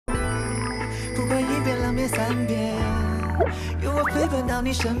遍3遍，有我飞奔到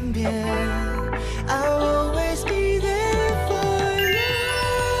你身边。I'll always be there for you.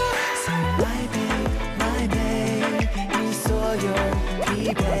 So my babe, 你所有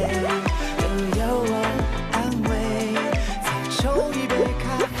疲惫都有我安慰，再冲一杯咖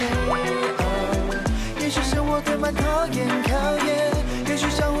啡。也许生活堆满考验，也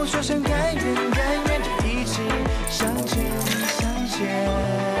许相互说声甘愿，就一起向前。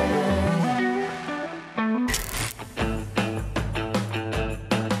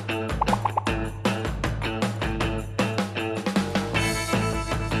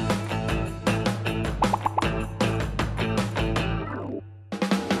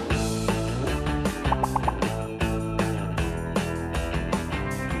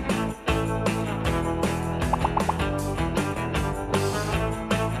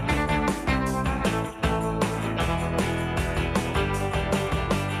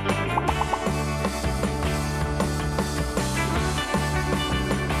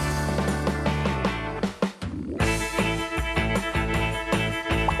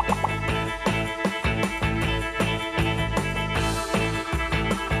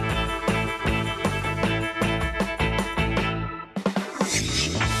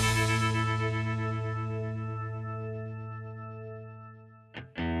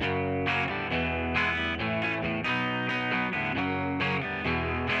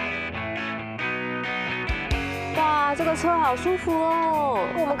这个车好舒服哦，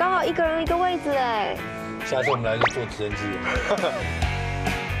我们刚好1个人1个位置哎。下次我们来就坐直升机。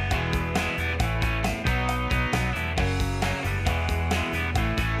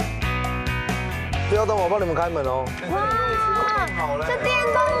不要动，我帮你们开门哦。哇，是电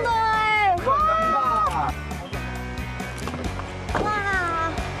动的哎，哇！哇，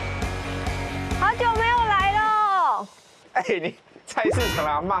好久没有来了。哎，你菜市场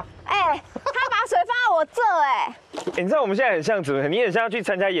的阿嬷。哎，他把水放在我这哎。你知道我们现在很像怎么？你很像要去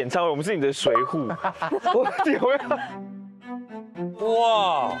参加演唱会，我们是你的水户。哇！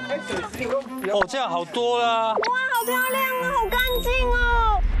哦，这样好多啦。哇，好漂亮啊，好干净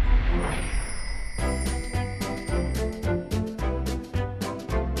哦。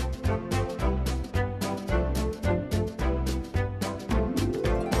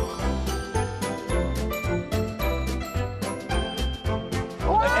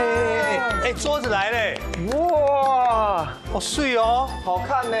桌子来嘞！哇，好碎哦，好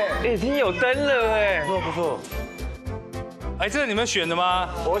看呢！已经有灯了哎，不错。哎，这是你们选的吗？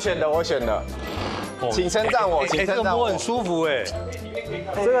我选的。请称赞我，请称赞我。很舒服哎，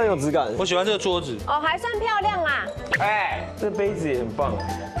这个很有质感。我喜欢这个桌子。哦，还算漂亮啦。哎，这杯子也很棒。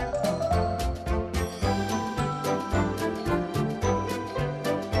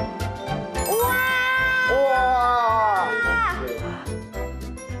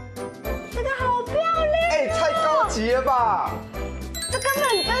急了吧？这根本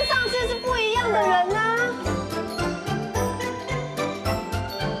跟上次是不一样的人啊！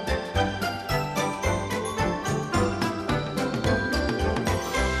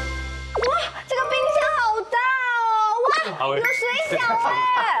哇，这个冰箱好大哦！哇，有水饺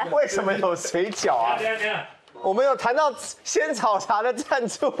哎！为什么有水饺啊？我们有谈到仙草茶的赞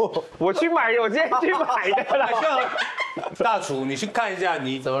助，我今天去买的啦。大厨，你去看一下，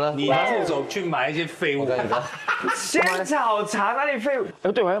你怎么了？你助手去买一些废物。仙草茶哪里废物？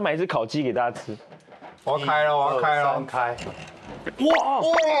对，我还要买一只烤鸡给大家吃。我要开了。开！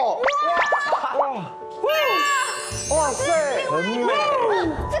哇塞，很美，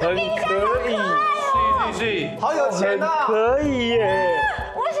很可以，是，好有钱啊！可以耶！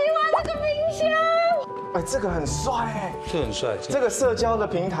我喜欢这个冰箱。哎，这个很帅哎，这很帅。这个社交的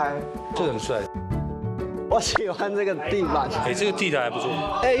平台，这很帅。我喜欢这个地板，哎，这个地毯还不错。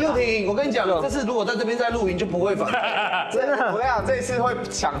哎，佑廷，我跟你讲，这次如果在这边再露营就不会反。真的，我跟你讲，这次会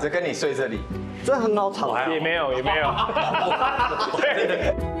抢着跟你睡这里，这很好吵。也没有。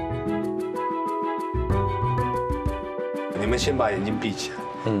你们先把眼睛闭起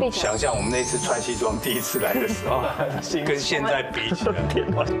来，想象我们那次穿西装第一次来的时候，跟现在比起来。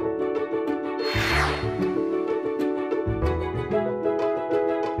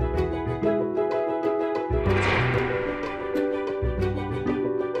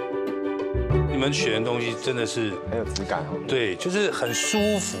你们选的东西真的是很有质感哦。对，就是很舒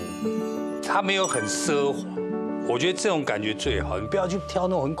服，它没有很奢华，我觉得这种感觉最好。你不要去挑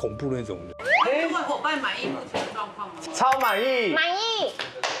那种很恐怖的那种的。各位伙伴满意目前的状况吗？超满意。满意。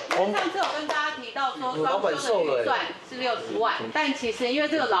我们上次有跟大家提到说，装修的预算是60万，但其实因为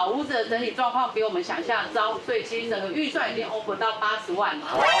这个老屋子的整体状况比我们想象糟，所以其实整个预算已经 over 到80万了。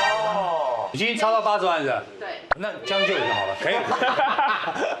哦，已经超到80万了。对。那将就也就好了，可以。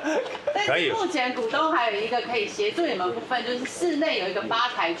但可以。目前股东还有一个可以协助你们部分，就是室内有一个吧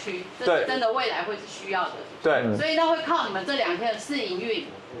台区，这是真的未来会是需要的。对，所以呢会靠你们这2天的试营运，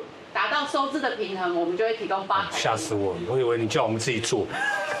达到收支的平衡，我们就会提供吧台。吓死我了，我以为你叫我们自己做。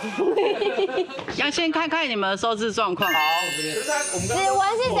要先看看你们的收支状况。好，指纹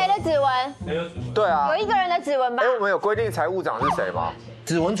是谁的指纹？对啊，有一个人的指纹吧？我们有规定财务长是谁吗？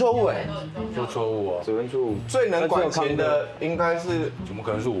指纹错误哎，有错误啊！指纹错误，最能管钱的应该是，怎么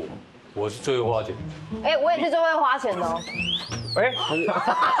可能是我？我是最会花钱。我也是最会花钱的哦。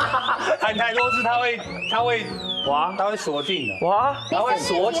喊太多次他会锁定的，他会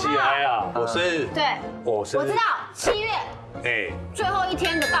锁起来啊！对，我知道7月最后一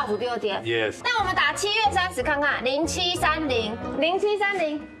天的倒数第2天。Yes。那我们打7月30看看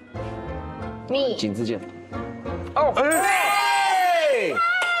0730，0730，你景之健。哦，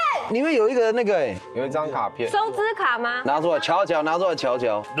里面有一个那个有一张卡片，收支卡吗？拿出来瞧瞧，拿出来瞧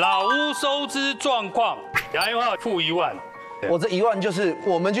瞧。老屋收支状况，杨元浩付1万。我这1万就是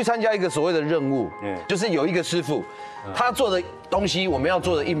我们去参加一个所谓的任务，就是有一个师傅，他做的东西我们要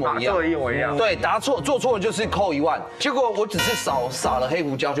做的一模一样，做的一模一样。对，做错了就是扣1万，结果我只是撒了黑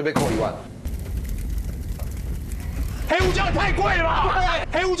胡椒就被扣1万。黑胡椒也太贵了吧！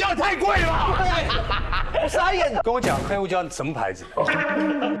黑胡椒也太贵了吧！我傻眼。跟我讲黑胡椒什么牌子？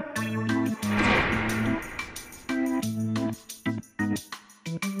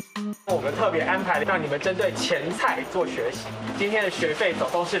我们特别安排让你们针对前菜做学习，今天的学费总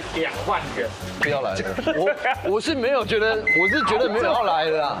共是2万元。不要来了，我是没有觉得，我是觉得没有要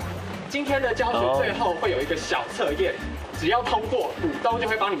来的啦。今天的教学最后会有一个小测验，只要通过，股东就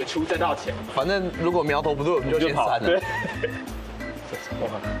会帮你们出这道钱。反正如果苗头不对，我们就先删了。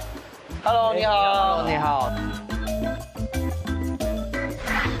Hello， 你好。你好。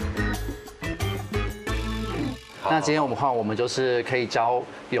那今天我们就是可以教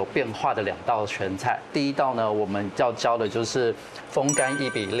有变化的2道全菜。第一道呢，我们要教的就是风干伊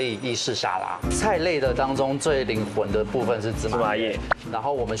比利意式沙拉。菜类的当中最灵魂的部分是芝麻叶，然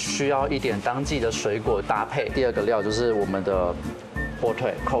后我们需要一点当季的水果搭配。第2个料就是我们的火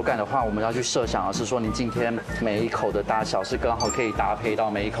腿，口感的话，我们要去设想的是说，你今天每一口的大小是刚好可以搭配到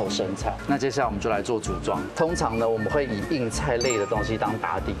每一口生菜。那接下来我们就来做组装。通常呢，我们会以硬菜类的东西当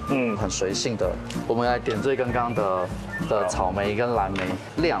打底，很随性的。我们来点缀刚刚的草莓跟蓝莓，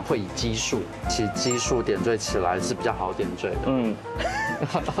量会以基数，其实基数点缀起来是比较好点缀的。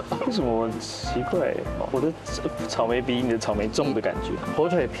为什么奇怪？我的草莓比你的草莓重的感觉。火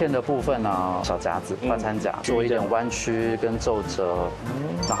腿片的部分呢，小夹子、快餐夹，做一点弯曲跟皱褶，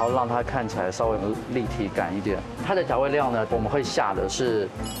然后让它看起来稍微有立体感一点。它的调味料呢，我们会下的是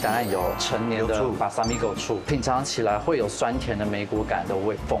橄榄油、成年的巴萨米狗醋，品尝起来会有酸甜的莓果感的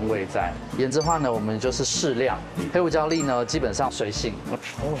风味在。盐之话呢，我们就是适量。黑胡椒粒呢，基本上随性。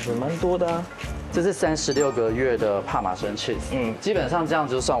有蛮多的啊。这是36个月的帕玛森 cheese，基本上这样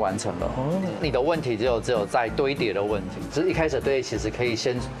就算完成了。你的问题只有在堆叠的问题，就是一开始堆叠其实可以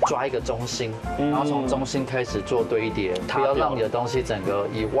先抓一个中心，然后从中心开始做堆叠，不要让你的东西整个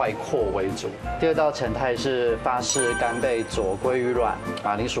以外扩为主。第2道前菜是法式干贝佐鲑鱼卵、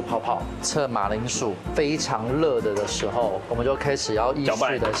马铃薯泡泡。测马铃薯非常热的时候，我们就开始要依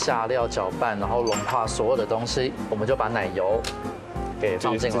序的下料搅拌，然后融化所有的东西，我们就把奶油给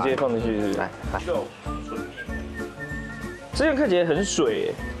放进来，直接放进去。来。这样看起来很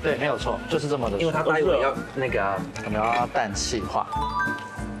水，对，没有错，就是这么的水。因为它待会要那个我们要氮气化。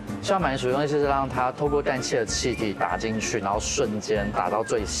需要马铃薯用意是让它透过氮气的气体打进去，然后瞬间打到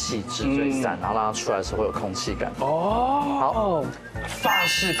最细致、最散，然后让它出来的时候会有空气感。好，法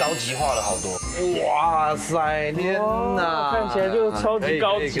式高级化了好多。哇塞，天哪，看起来就超级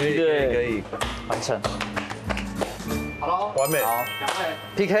高级的。可以，完成。好喽，完美。好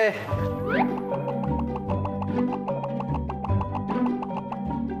，PK。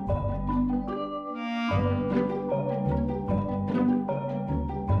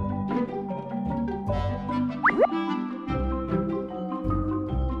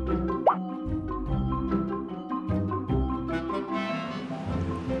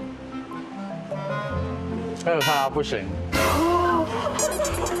没有看他不行。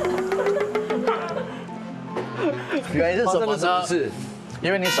原来是什么呢？是因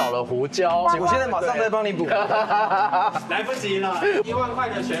为你少了胡椒。我现在马上再帮你补。来不及了，1万块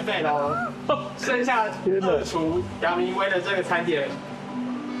的学费喽，剩下二厨杨明威的这个餐点。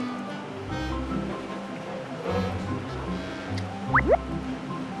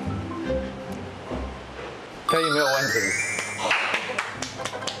可以，没有问题。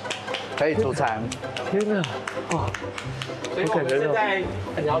可以出餐。天哪！所以我们现在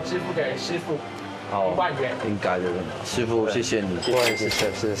你要支付给师傅。1万元，应该的。师傅，谢谢你。不好意思，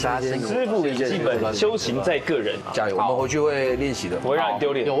是杀青。师傅基本修行在个人，加油，我们回去会练习的，不会让你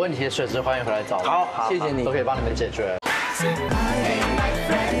丢脸。有问题随时欢迎回来找我。好，谢谢你，都可以帮你们解决。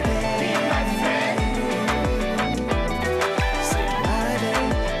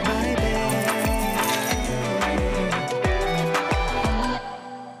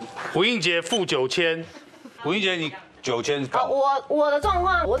吴映洁付9000，吴映洁你9000高。我的状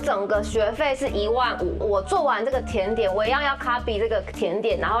况，我整个学费是1万5，我做完这个甜点，我一样要 copy 这个甜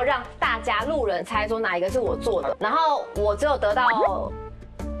点，然后让大家路人猜说哪一个是我做的，然后我只有得到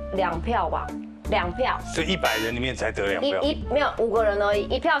2票吧，2票。这100人里面才得2票。没有5个人而已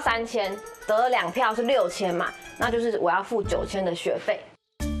，1票3000，得了2票是6000嘛，那就是我要付9000的学费。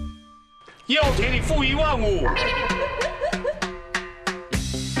佑廷，你付1万5。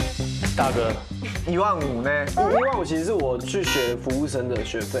大哥1万5呢？1万5其实是我去学服务生的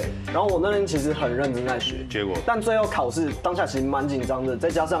学费，然后我那天其实很认真在学，结果，但最后考试当下其实蛮紧张的，再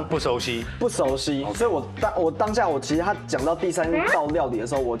加上不熟悉，所以我当下其实他讲到第3道料理的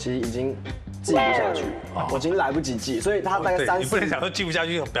时候，我其实已经记不下去，我已经来不及记，所以他大概30。你不能讲说记不下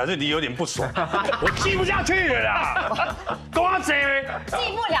去，表示你有点不爽。我记不下去了啦，多少？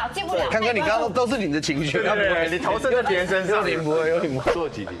记不了。看看你刚刚都是你的情绪，他不会，你投射在别人身上，你不会，有你错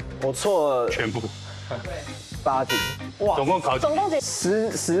几题？我错了全部8题，哇，总共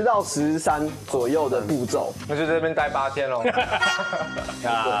10到13左右的步骤，那就在这边待8天喽。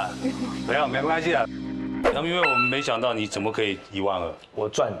啊，没关系啊。因为我们没想到你怎么可以1万2，我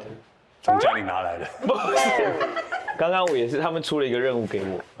赚的，从家里拿来的。不是，刚刚我也是，他们出了一个任务给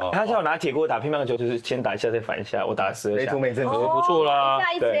我，他叫我拿铁锅打乒乓球，就是先打1下再反1下，我打了12下，没图没真，不错啦。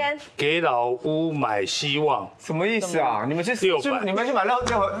下一天给老屋买希望，什么意思啊？你们去600，你们去买乐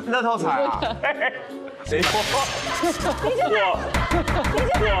透彩啊？谁说？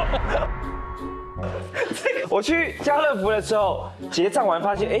我去家乐福的时候结账完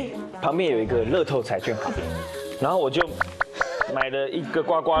发现，旁边有一个乐透彩券行，然后我就买了一个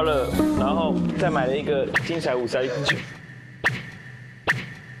刮刮乐，然后再买了一个金彩53券。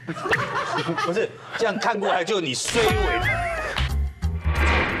不是这样看过来就你衰尾。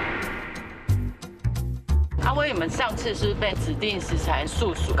阿威，你们上次是被指定食材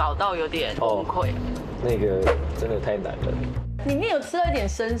素薯搞到有点崩溃，那个真的太难了。里面有吃到一点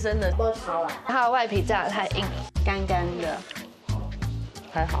生生的，它的外皮炸得太硬，干干的，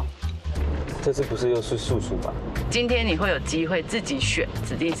还好。这次不是又是素薯吧？今天你会有机会自己选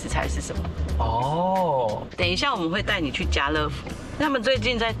指定食材是什么。哦。等一下我们会带你去家乐福，他们最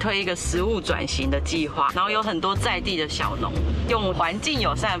近在推一个食物转型的计划，然后有很多在地的小农用环境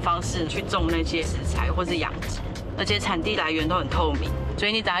友善的方式去种那些食材或是养殖，而且产地来源都很透明，所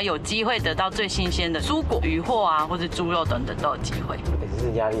以你等下有机会得到最新鲜的蔬果、鱼货啊，或是猪肉等等都有机会。可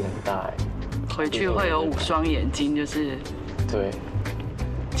是压力很大哎。回去会有5双眼睛，就是对。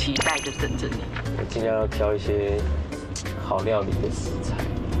期待就等着你。我尽量要挑一些好料理的食材。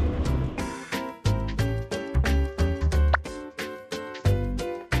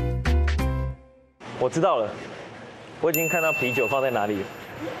我知道了，我已经看到啤酒放在哪里了。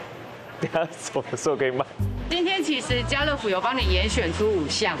等下什么时候可以买？今天其实家乐福有帮你严选出5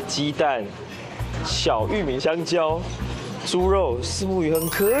项：鸡蛋、小玉米、香蕉、猪肉、虱目鱼很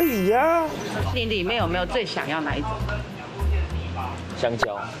可以呀。你里面有没有最想要哪一种？香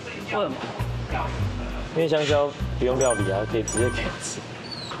蕉，为什么？因为香蕉不用料理啊，可以直接给吃。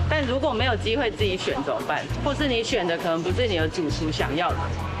但如果没有机会自己选怎么办？或是你选的可能不是你的主厨想要的，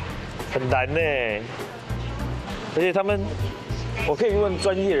很难呢。而且他们，我可以问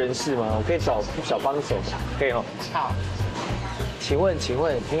专业人士吗？我可以找小帮手，可以哦。好。请问，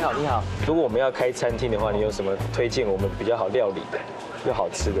你好，如果我们要开餐厅的话，你有什么推荐我们比较好料理的，又好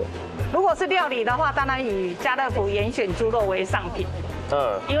吃的？如果是料理的话，当然以家乐福严选猪肉为上品。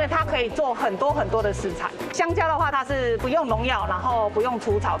因为它可以做很多的食材。香蕉的话，它是不用农药，然后不用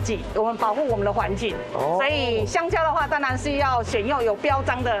除草剂，我们保护我们的环境。所以香蕉的话，当然是要选用有标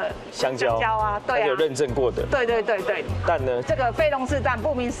章的香蕉啊，对啊，有认证过的。对。蛋呢？这个非笼式蛋，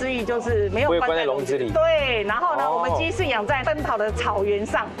顾名思义就是没有关在笼子里。对，然后呢，我们鸡是养在奔跑的草原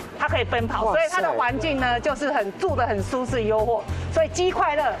上，它可以奔跑，所以它的环境呢就是住得很舒适优渥，所以鸡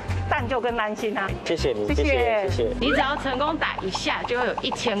快乐，蛋就更安心啊。谢谢你，谢谢。你只要成功打1下，就会有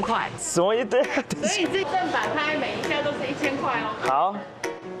1000块。什么意思？所以这正反拍每1下都是1000块哦。好。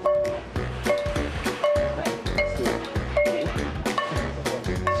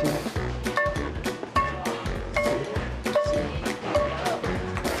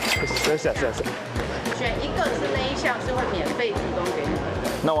是。选一个是那一项是会免费提供给你的。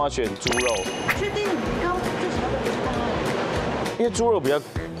那我要选猪肉。确定你刚最喜欢的不是刚刚？因为猪肉比较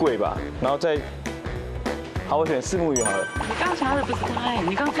贵吧，然后再好，我选虱目鱼好了。你刚刚想要的不是它哎，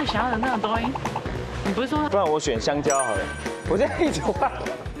你刚刚最想要的那种东西，你不是说？不然我选香蕉好了。我现在一直换。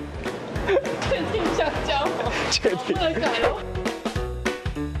确定香蕉吗？确定。不能改了。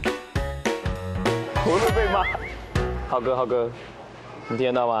我会被骂。浩哥，你听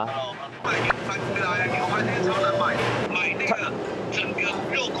得到吗？买那个整个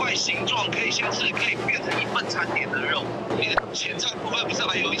肉块形状可以先是可以变成一份餐点的肉。你的前菜部分不是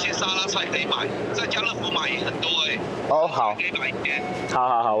还有一些沙拉菜可以买，在家乐福买也很多哎。哦，好。可以买一些。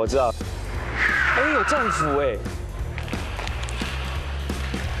好，我知道。哎，有政府哎。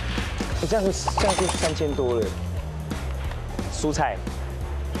这样是3000多了。蔬菜，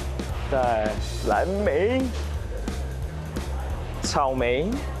在蓝莓、草莓、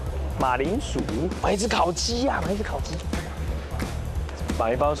马铃薯，买一只烤鸡呀，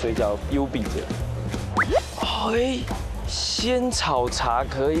买一包水饺 U 比着。哎，仙草茶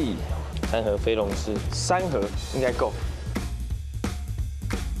可以，3盒飞龙士，3盒应该够。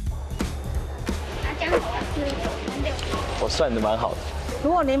我算的蛮好的。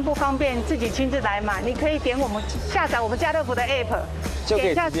如果您不方便自己亲自来买，你可以点我们下载我们家乐福的 app， 就可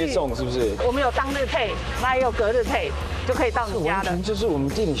以直接送，是不是？我们有当日配，那也有隔日配，就可以到你家了。完全就是我们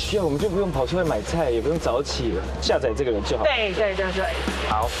店里需要，我们就不用跑出来买菜，也不用早起了，下载这个人就好。对。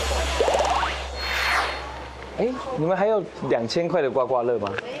好。哎，你们还有2000块的刮刮乐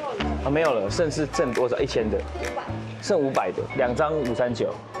吗？没有了。啊，没有了，剩多少？1000的。剩500的，2张539。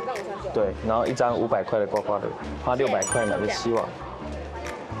对，然后1张500块的刮刮乐，花600块买的希望。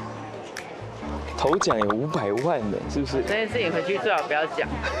头奖有500万呢，是不是？这件事情回去最好不要讲，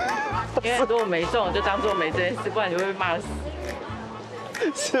因为如果没中，就当做没这件事，不然你会被骂死。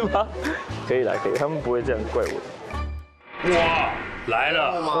是吗？可以，他们不会这样怪我。哇，来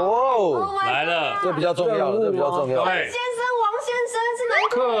了！哦，来了，这比较重要，对，先生，王先生是哪一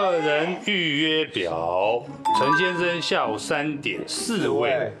个？客人预约表，陈先生下午3点，4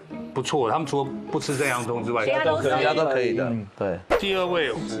位，不错，他们除了不吃这样东之外，其他都可以的。对。第2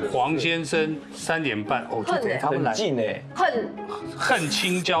位黄先生3点半，哦，就等他们来。很近哎。恨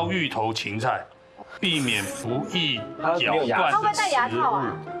青椒芋头芹菜，避免不易咬断会不会戴牙套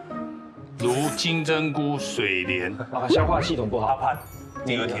啊？如金针菇、水莲，消化系统不好，他怕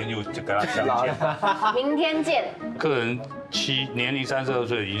第2天就跟他相见。明天见。客人年龄32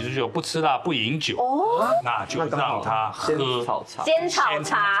岁，饮食就不吃辣、不饮酒，那就让他喝仙草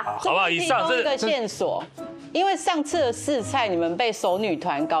茶，好不好？以上这是一个线索。因为上次的试菜，你们被熟女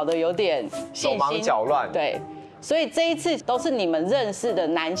团搞得有点手忙脚乱，对，所以这一次都是你们认识的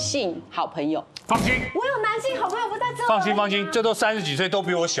男性好朋友。放心，我有男性好朋友不在这。放心，这都30几岁，都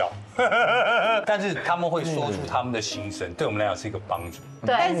比我小，但是他们会说出他们的心声，对我们来讲是一个帮助。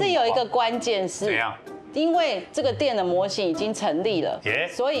对，但是有一个关键是怎样？因为这个店的模型已经成立了，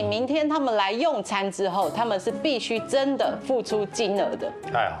所以明天他们来用餐之后，他们是必须真的付出金额的。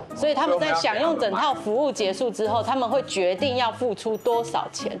哎，所以他们在享用整套服务结束之后，他们会决定要付出多少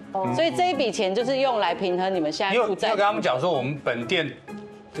钱。所以这一笔钱就是用来平衡你们现在负债。你有跟他们讲说，我们本店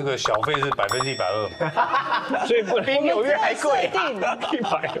这个小费是120%嘛，所以不能比纽约还贵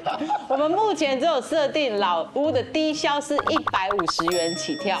，100。我们目前只有设定老屋的低消是150元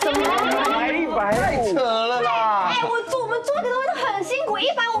起跳。什么？150？太扯了啦！哎，我们做一个东西很辛苦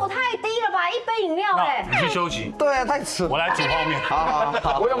，150太低了吧？一杯饮料哎。你去休息。对啊，太扯。我来煮泡面。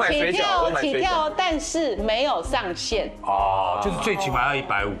好，我有买水饺，起跳，但是没有上限。哦，就是最起码要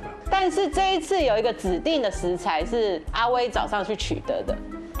150。但是这一次有一个指定的食材是阿威早上去取得的。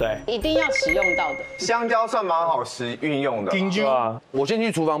对，一定要使用到的。香蕉算蛮好运用的。对啊，我先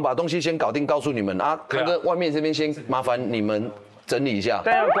去厨房把东西先搞定，告诉你们啊。康哥，外面这边先麻烦你们整理一下。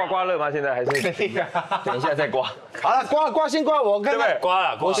但要刮刮乐吗？现在还是？等一下再刮。好了，刮先刮我，看看。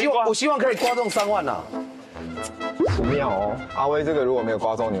刮了，我希望可以刮中3万呐。不妙哦，阿威这个如果没有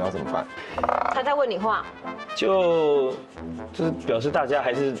刮中，你要怎么办？他在问你话。就是表示大家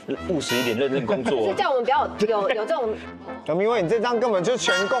还是务实一点，认真工作。是叫我们不要有这种。姚明威，你这张根本就是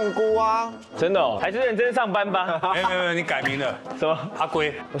全共估啊！真的哦，还是认真上班吧。没，你改名了。什么？阿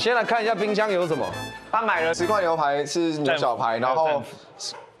龟。我先来看一下冰箱有什么。他买了10块牛排是牛小排，然后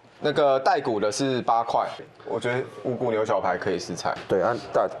那个带骨的是8块。我觉得无骨牛小排可以试菜。对，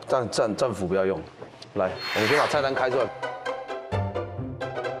战斧不要用。来，我们先把菜单开出来。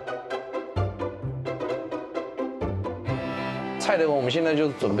菜的我们现在就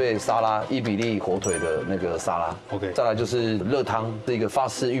准备沙拉，BbLAB火腿的那个沙拉 ，OK， 再来就是热汤，是一个法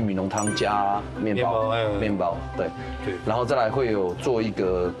式玉米浓汤加面包，对，然后再来会有做一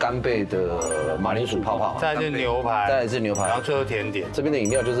个干贝的马铃薯泡泡，再来是牛排，然后最后甜点。这边的饮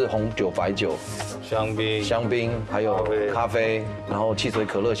料就是红酒、白酒、香槟，还有咖啡，然后汽水、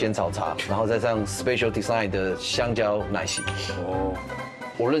可乐、仙草茶，然后再上 special design 的香蕉奶昔。哦。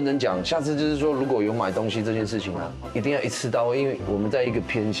我认真讲，下次就是说，如果有买东西这件事情啊，一定要一次到位，因为我们在一个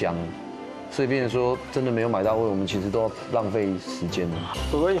偏乡，所以变成说真的没有买到位，我们其实都要浪费时间。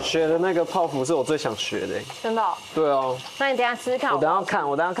我跟你学的那个泡芙是我最想学的。真的？对啊。那你等下试试看。我等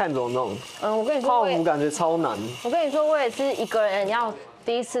下看怎么弄。我跟你说，泡芙感觉超难。我跟你说，我也是一个人要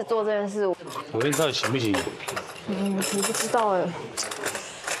第一次做这件事。我跟你到底行不行？我不知道哎。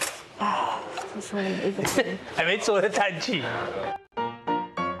啊，这是我们一个人还没做就叹气。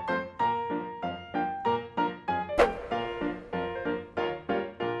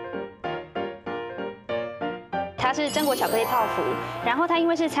它是榛果巧克力泡芙，然后它因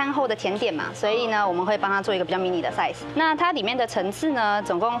为是餐后的甜点嘛，所以呢我们会帮它做一个比较迷你的 size。那它里面的层次呢，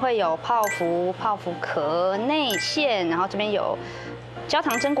总共会有泡芙壳、内馅，然后这边有焦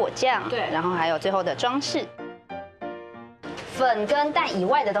糖榛果酱，对，然后还有最后的装饰。粉跟蛋以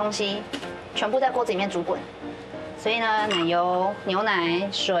外的东西，全部在锅子里面煮滚。所以呢，奶油、牛奶、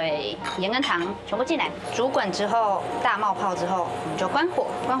水、盐跟糖全部进来，煮滚之后大冒泡之后，我们就关火，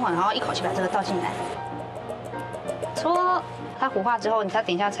然后一口气把这个倒进来。搓它糊化之后，它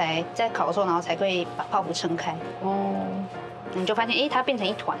等一下才在烤的时候，然后才会把泡芙撑开。哦，你就发现，它变成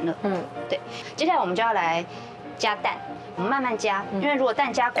一团了。对。接下来我们就要来加蛋，我们慢慢加，因为如果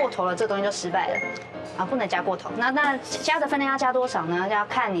蛋加过头了，这个东西就失败了。啊，不能加过头。那加的分量要加多少呢？要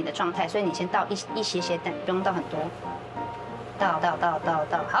看你的状态，所以你先倒一些蛋，不用倒很多。倒，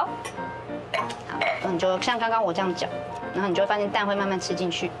好，你就像刚刚我这样搅，然后你就会发现蛋会慢慢吃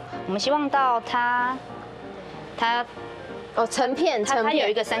进去。我们希望到它成片，它有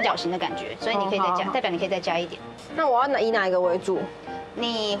一个三角形的感觉，所以你可以再加，代表你可以再加一点。那我要以哪一个为主？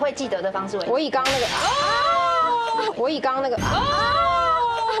你会记得的方式为主。我以刚刚那个我以刚刚那个倒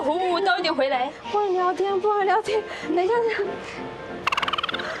一点回来。不能聊天，等一下，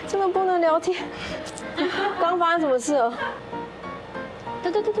真的不能聊天。刚发生什么事了？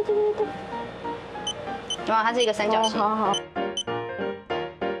对。然后它是一个三角形。好。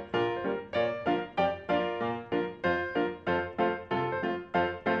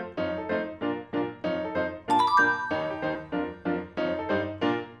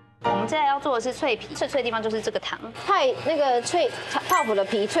我们再来要做的是脆皮，脆的地方就是这个糖。那个泡芙的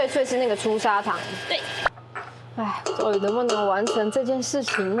皮脆是那个粗砂糖。对。哎，到底能不能完成这件事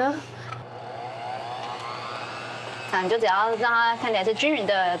情呢？你就只要让它看起来是均匀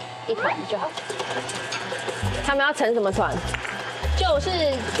的一团就好。他们要成什么团？就是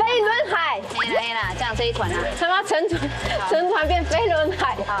飞轮海。黑啦，这样这一团啊。他们要成团变飞轮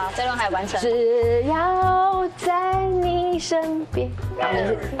海。好，飞轮海完成。只要在你身边。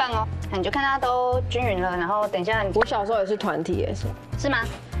棒哦，你就看它都均匀了，然后等一下我小时候也是团体耶，是吗？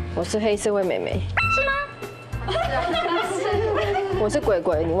我是黑社会妹妹。是吗？我是鬼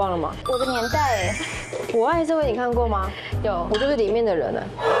鬼，你忘了吗？我的年代哎。我爱黑社会你看过吗？有，我就是里面的人哎。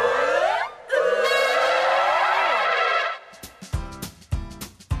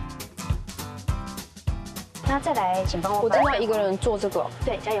那再来，请帮我。我真的一个人做这个。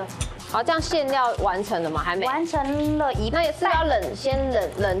对，加油。好，这样馅料完成了吗？还没。完成了一半。那也是要先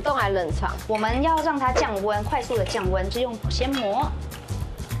冷冻还是冷藏？我们要让它降温，快速的降温，就用保鲜膜。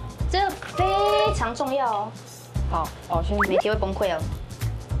这个非常重要哦。好，保鲜膜。媒体会崩溃哦。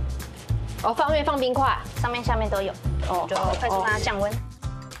上面放冰块，上面下面都有。就快速让它降温。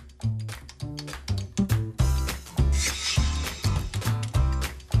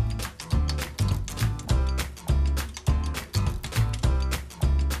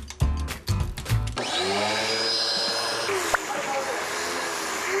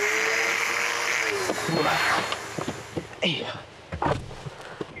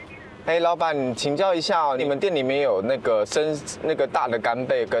哎，老板，请教一下，你们店里面有那个大的干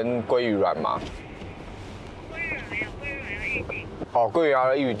贝跟鲑鱼卵吗？鲑鱼卵没有，鲑鱼卵要预定。哦，鲑鱼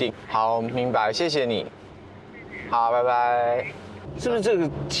要预定。好，明白，谢谢你。好，拜拜。是不是这个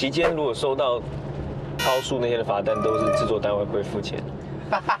期间如果收到超速那些的罚单，都是制作单位会付钱？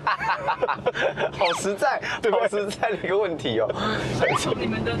好实在，好实在的一个问题哦。从你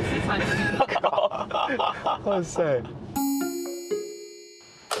们的资产里面。哇塞！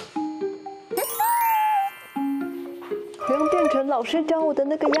不用变成老师教我的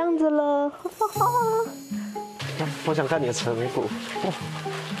那个样子了。我想看你的成果。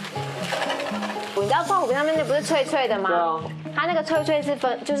你知道泡芙上面那不是脆脆的吗？对啊。它那个脆脆是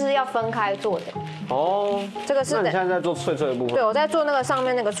就是要分开做的。哦，这个是。那你现在在做脆脆的部分？对，我在做那个上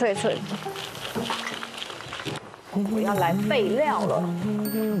面那个脆脆。我要来备料了。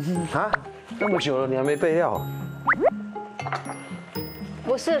啊，那么久了你还没备料？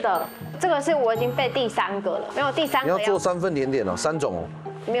不是的，这个是我已经备第3个了，没有第3个。你要做3份甜点哦，3种哦。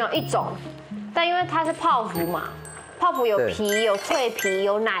没有1种，但因为它是泡芙嘛，泡芙有皮、有脆皮、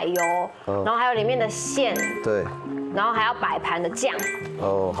有奶油，然后还有里面的馅，对，然后还要摆盘的酱，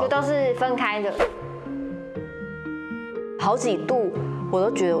哦，所以都是分开的。好几度我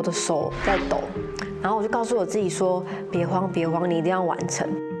都觉得我的手在抖，然后我就告诉我自己说：别慌，别慌，你一定要完成。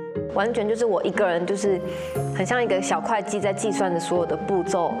完全就是我一个人，就是很像一个小会计在计算着所有的步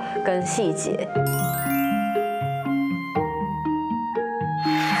骤跟细节。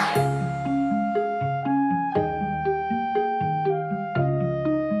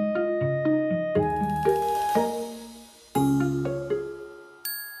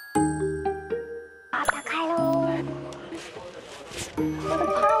打开喽！我的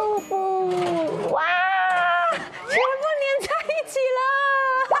泡芙，哇，全部粘在一起了！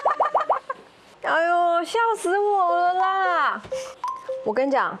哎呦，笑死我了啦！我跟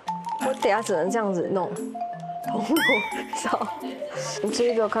你讲，我等下只能这样子弄，铜锣烧。你吃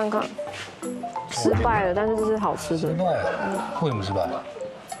一个看看，失败了，但是这是好吃的。失败了？为什么失败？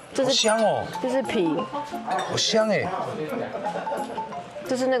这是香哦，这是皮，好香哎！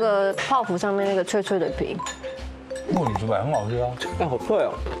这是那个泡芙上面那个脆脆的皮。糯米猪排很好吃啊，但好脆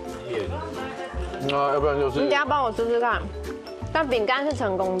哦。那要不然就是你等下帮我试试看。但饼干是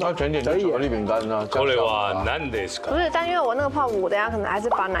成功的。那甜点就是巧克力饼干啊。これは何ですか？不是，但因为我那个泡芙，我等下可能还是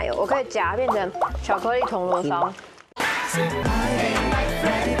把奶油，我可以夹变成巧克力铜锣烧。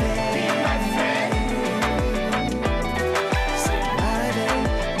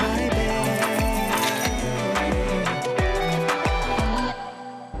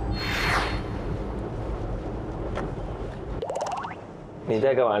你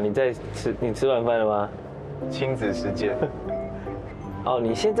在干嘛？你在吃？你吃完饭了吗？亲子时间。哦，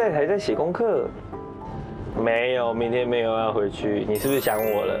你现在还在写功课？没有，明天没有要回去。你是不是想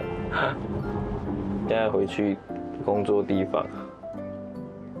我了？现在回去工作地方。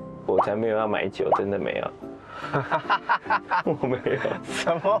我才没有要买酒，真的没有。我没有。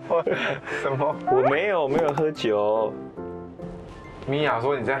什么？我没有喝酒。米娅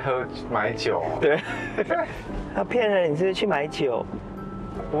说你在买酒。对。他骗人，你是不是去买酒？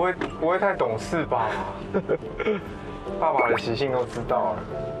不会太懂事吧？爸爸的习性都知道。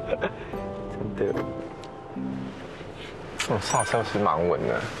真的。我刹车是蛮稳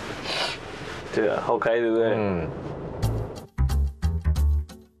的。对啊，好开，对不对？嗯。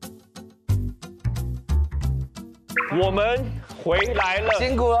我们回来了，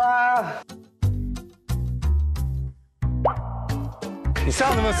辛苦啦！你身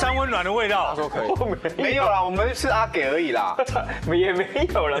上有没有三温暖的味道？他说可以。没有啦，我们是阿给而已啦。也没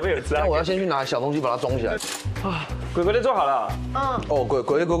有了，没有吃。那我要先去拿小东西把它装起来。啊，鬼鬼都做好了。嗯。哦，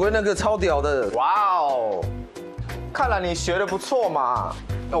鬼那个超屌的。哇哦！看来你学的不错嘛。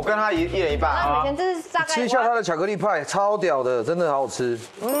我跟他一人一半啊。那每天这是大概。吃一下他的巧克力派，超屌的，真的好好吃。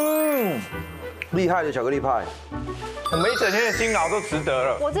嗯，厉害的巧克力派。我们一整天的辛劳都值得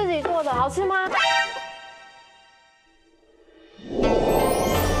了。我自己做的，好吃吗？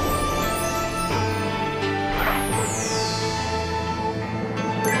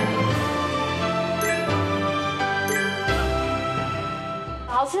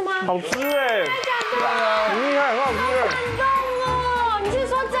好吃吗？好吃哎！真的假的？很厉害，很好吃哎！感动哦！你是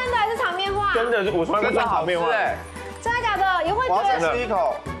说真的还是场面话？真的，我从来不做场面话。真的假的？也会我要先吃一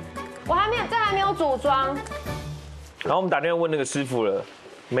口。我还没有组装。然后我们打电话问那个师傅了，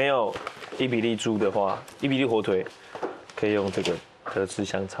没有伊比利猪的话，伊比利火腿可以用这个德式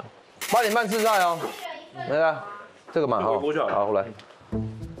香肠。8点半吃菜哦。来啊，这个嘛哈。好，来。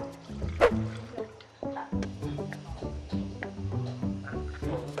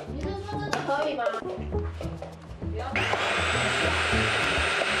可以吗？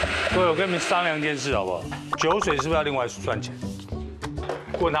各位，我跟你们商量一件事好不好？酒水是不是要另外算钱？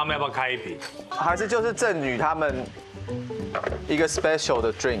问他们要不要开一瓶？还是就是赠予他们一个 special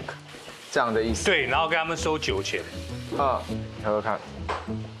的 drink， 这样的意思？对，然后跟他们收酒钱。喝喝看。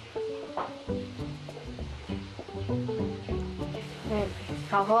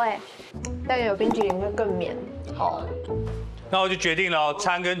好喝哎，但有冰淇淋会更绵。好。那我就决定了，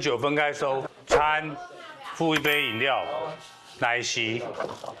餐跟酒分开收，餐付一杯饮料，奶昔。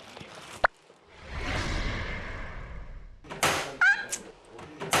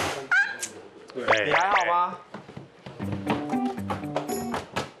你还好吗？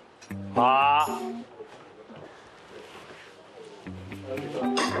好。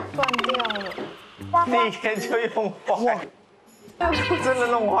第一天就用坏，真的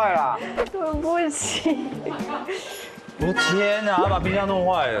弄坏了。对不起，我的天哪，他把冰箱弄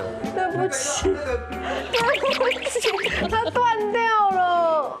坏了。对不起，对不起，它断掉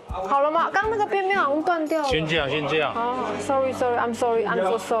了。好了吗？刚刚那个边边好像断掉了。先这样，先这样。哦 ，sorry，I'm sorry，I'm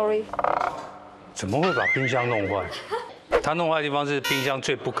so sorry。怎么会把冰箱弄坏？他弄坏的地方是冰箱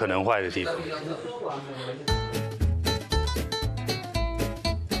最不可能坏的地方。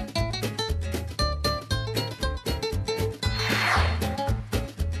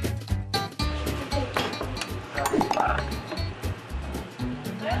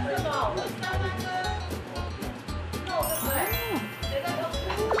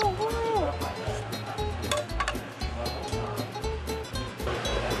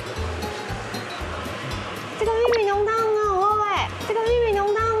这个玉米浓汤很好喝哎，这个玉米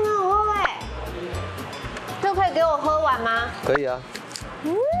浓汤很好喝哎，这可以给我喝完吗？可以啊。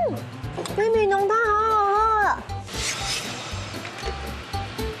玉米浓汤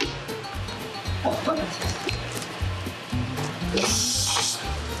好好喝。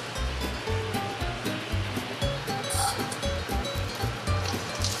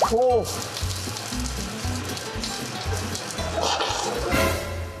哦，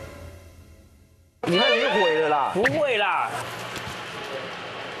你看你毁了啦！不会啦。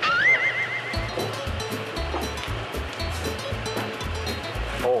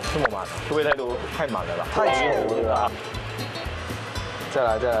哦，这么满，会不会太多？太满了吧？太稠了啦！再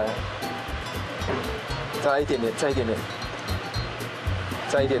来，再来一点点，再一点点，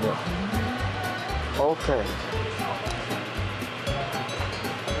再一点点。OK。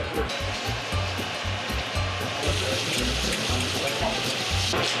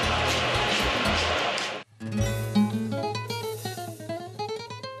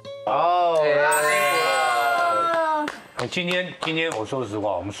哦，辛苦了。今天我说实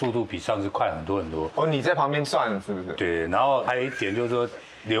话，我们速度比上次快很多很多。哦，你在旁边算是不是？对，然后还有一点就是说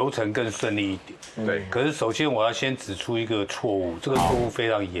流程更顺利一点。对。可是首先我要先指出一个错误，这个错误非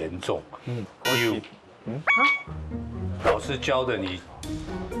常严重。老师教的你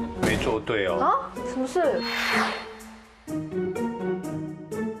没做对哦。啊？什么事？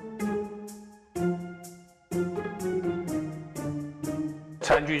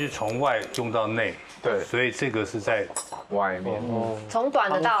餐具是从外用到内，对，所以这个是在外面。从短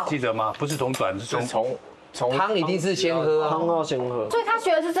的到，记得吗？不是从短，是从汤一定是先喝啊，汤要先喝。所以他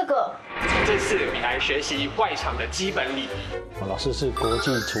学的是这个。这次你来学习外场的基本礼仪。老师是国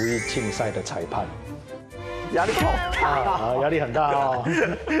际厨艺竞赛的裁判，压力好大压力很大哦。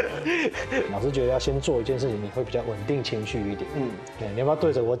老师觉得要先做一件事情，你会比较稳定情绪一点。对，你要不要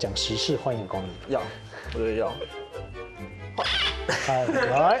对着我讲时事欢迎光临？要，我觉得要。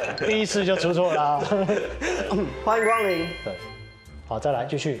来，第一次就出错啦。欢迎光临。对，好，再来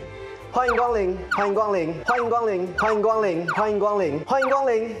继续。欢迎光临，欢迎光临，欢迎光临，欢迎光临，欢迎光临，欢迎光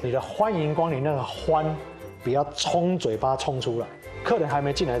临。你的欢迎光临那个欢，不要冲嘴巴冲出来。客人还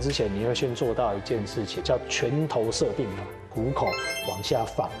没进来之前，你要先做到一件事情，叫拳头设定法，虎口往下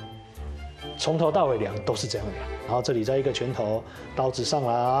放，从头到尾量都是这样量。然后这里再一个拳头，刀子上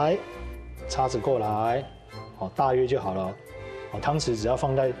来，叉子过来，好，大约就好了。哦，汤匙只要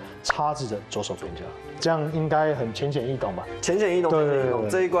放在叉子的左手边就好，这样应该很浅显易懂吧？浅显易懂，对，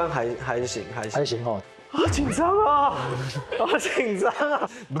这一关还行哦。好紧张啊，好紧张啊！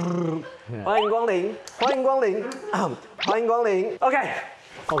欢迎光临，欢迎光临，欢迎光临。OK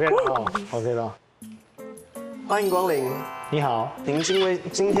了。欢迎光临，你好，您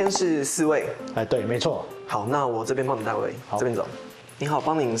今天是4位？哎，对，没错。好，那我这边帮你带位，这边走。你好，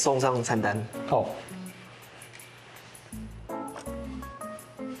帮您送上餐单。哦。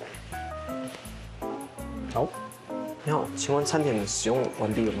好，你好，请问餐点使用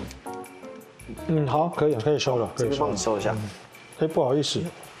完毕了吗？好，可以收了，这边帮你收一下。哎，不好意思，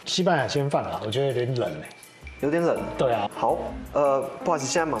西班牙鲜饭啊，我觉得有点冷哎。有点冷。对啊。好，不好意思，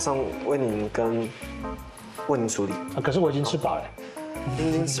现在马上为您处理。可是我已经吃饱了。您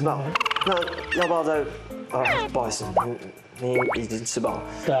已经吃饱，那要不要再？不好意思，你已经吃饱了。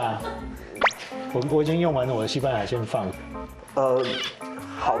对啊。我已经用完了我的西班牙鲜饭。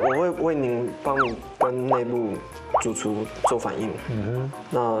好，我会为您帮你跟内部主厨做反应。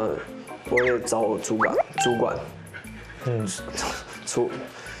那我也找我主管，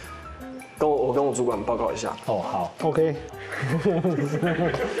跟我主管报告一下。哦，好 ，OK。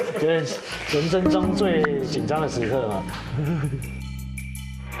觉得人生中最紧张的时刻嘛。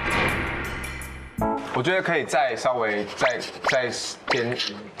我觉得可以再稍微再煎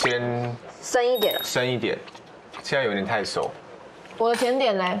深一点，现在有点太熟。我的甜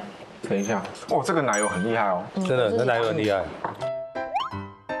点嘞？等一下，哦，这个奶油很厉害哦，真的，这奶油很厉害。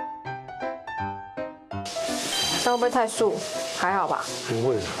不会太素？还好吧？不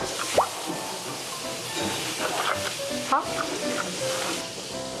会。好。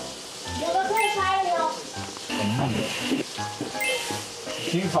有的可以开了哟。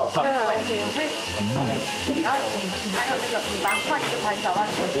挺好看。对，然后你还有那个，你把它换一个盘小饭。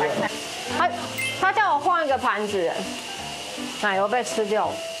他叫我换一个盘子，奶油被吃掉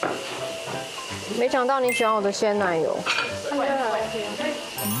了。没想到你喜欢我的鲜奶油。然后你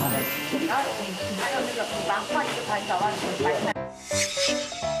还有那个，你把它换一个盘小饭。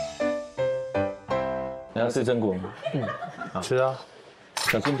你要吃榛果吗？好吃啊。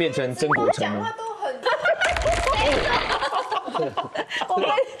小心变成榛果城哦。我们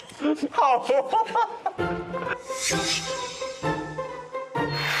好。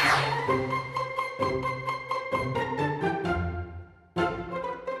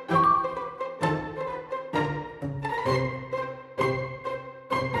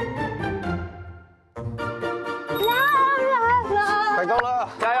成功了，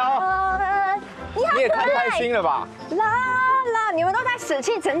加油！你也太开心了吧！啦，你们都在死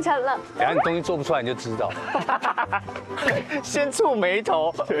气沉沉了。等下你东西做不出来你就知道。先蹙眉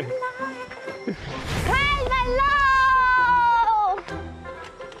头。开门喽！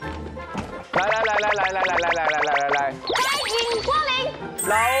来，欢迎光临，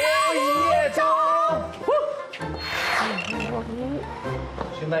老屋营业中。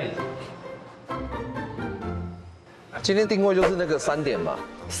现在今天定位就是那个3点嘛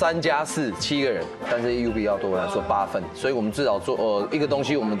，3+4 7个人，但是 UB 要多来说8份，所以我们至少做一个东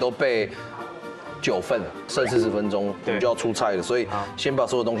西我们都备9份，剩40分钟我们就要出菜了，所以先把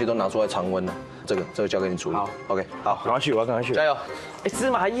所有东西都拿出来常温了。这个交给你处理。好 ，OK， 好，赶快去，我要赶快去，加油！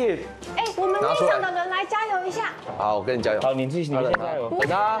芝麻叶，我们内场的人来加油一下。好，我跟你加油。好，你先加油。不是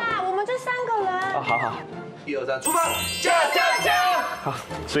啦，我们就3个人。好。1、2、3，出发！加！好，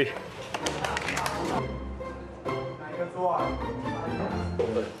所以。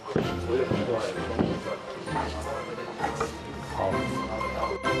好。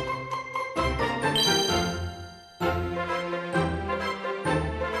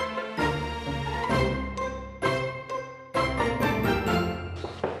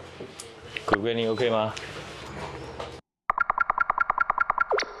鬼鬼，你 OK 吗？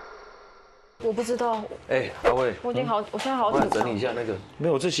我不知道。阿伟，我现在好紧张。整理一下那个，没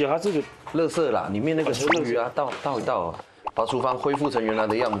有，这写他这个垃圾啦，里面那个厨余啊，倒一倒啊，把厨房恢复成原来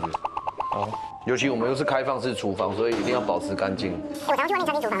的样子。好，尤其我们又是开放式厨房，所以一定要保持干净。我常去外面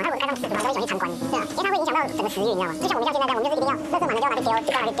餐厅厨房，它如果开放式厨房，就会想去参观，对啊，因为它会影响到整个食欲，你知道吗？就像我们像现在这样，我们就是一定要垃圾满了就要拿去丢，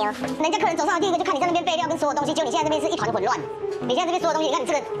就要拿去丢。人家客人走上来第一个就看你在那边备料跟所有东西，就你现在这边是一团混乱。你现在这边所有东西，你看你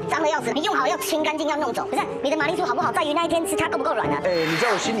这个脏的要死，你用好要清干净要弄走。不是你的马铃薯好不好，在于那一天吃它够不够软啊？你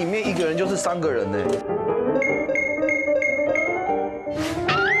在我心里面一个人就是3个人呢。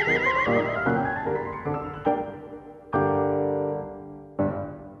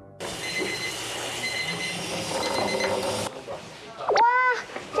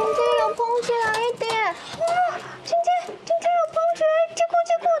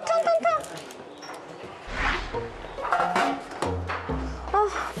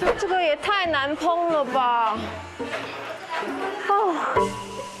这个也太难烹了吧！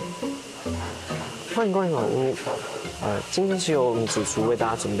欢迎光临老屋。今天是由主厨为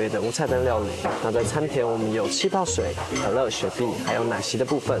大家准备的无菜单料理。那在餐前我们有气泡水、可乐、雪碧，还有奶昔的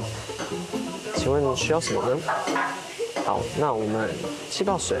部分。请问需要什么呢？好，那我们气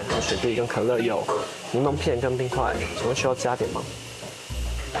泡水、和雪碧跟可乐有柠檬片跟冰块，请问需要加点吗？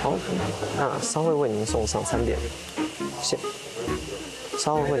好，那稍后为您送上餐点，谢谢。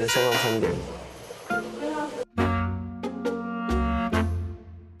稍后为您送上餐点。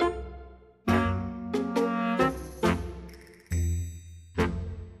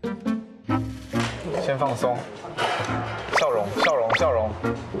先放松，笑容。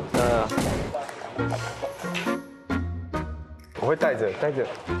我会带着，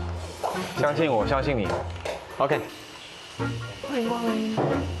相信我，相信你。OK。欢迎光临。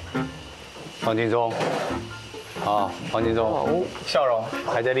黄金钟。好，黄金钟，笑容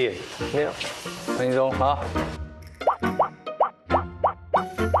还在练，没有，黄金钟，好，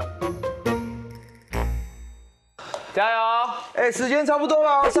加油！时间差不多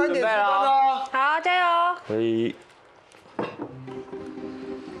了，3点10分了，好，加油！可以。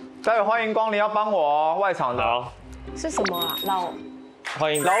待会欢迎光临，要帮我哦，外场的。好。是什么啊？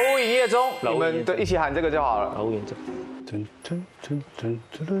欢迎老屋营业中，你们对一起喊这个就好了。老屋营业中。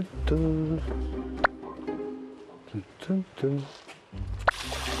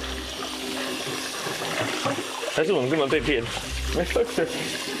还是我们根本被骗？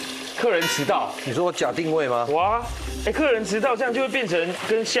客人迟到，你说我假定位吗？哇，客人迟到，这样就会变成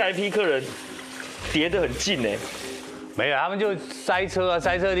跟下一批客人叠得很近哎。没有，他们就塞车啊，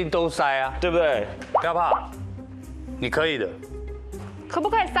塞车一定都塞啊，对不对？不要怕，你可以的。可不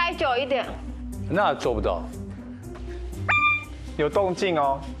可以塞久一点？那做不到。有动静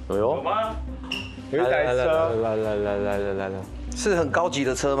哦。哎呦，有吗？有一台车，来，是很高级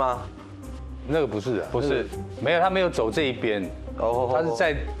的车吗？那个不是啊，不是，没有，他没有走这一边。哦，他是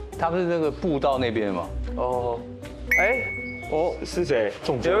在，他不是那个步道那边吗？哦，哎，哦，是谁？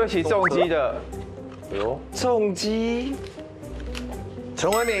有一起重机的。哎呦，重机。陈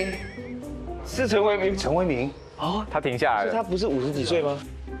为民，是陈为民。陈为民。哦，他停下来了。他不是50几岁吗？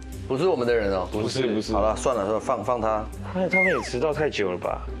不是我们的人哦。不是。好了，算了，放他。哎，他们也迟到太久了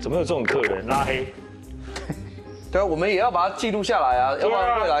吧？怎么有这种客人拉黑？对啊，我们也要把它记录下来啊，要不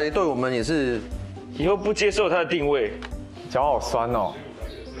然未来对我们也是。以后不接受他的定位，脚好酸哦。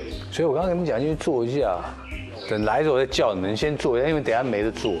所以我刚刚跟你们讲，去坐一下，等来的时候再叫你们先坐一下，因为等下没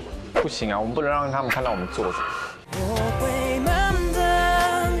得坐。不行啊，我们不能让他们看到我们坐着。我会慢等，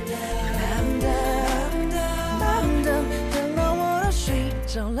等到我都睡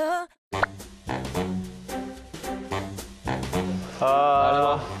着了。来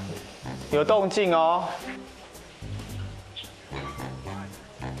了吗？有动静哦。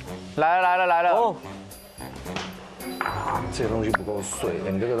来了。哦，这个东西不够碎，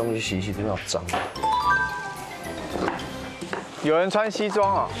你这个东西洗一洗真的好脏。有人穿西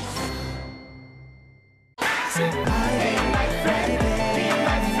装啊。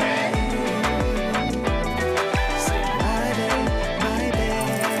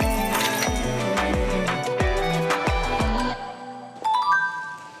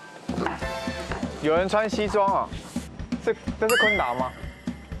有人穿西装啊？这是坤达吗？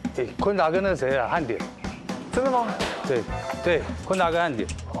对，坤达跟那谁啊，汉典。真的吗？对，坤达跟汉典。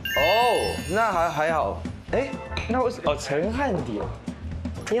哦，那还好。哎，那为什么？哦，陈汉典。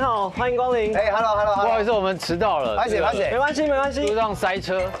你好，欢迎光临。哎 ，hello， 不好意思，我们迟到了。拍姐，没关系。路上塞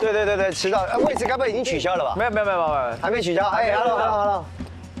车。对，迟到。位置该不会已经取消了吧？没有，还没取消。哎 ，hello，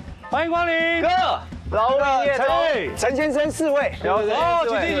 欢迎光临，哥。老屋营业中，陈先生4位。哦，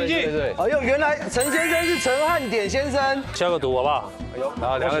请进。哎呦，原来陈先生是陈汉典先生。消个毒好不好？然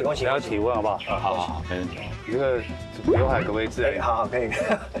后两个体温好不好？好，没问题。你这个刘海可不可以自然？好，可以。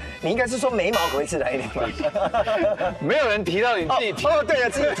你应该是说眉毛可不可以自然一点吧？没有人提到你自己提。哦，对了，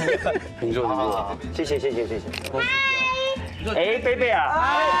自己提。你说。谢谢。哎，贝贝啊。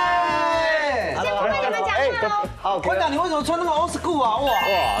嗨。好，坤达，你为什么穿那么 old school 啊？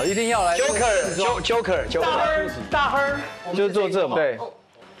哇，一定要来。Joker，大亨，就坐这嘛。对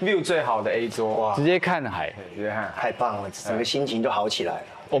 ，view 最好的 A 桌，哇，直接看海，太棒了，整个心情就好起来了。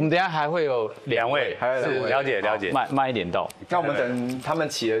我们等一下还会有2位，了解，慢一点到。那我们等他们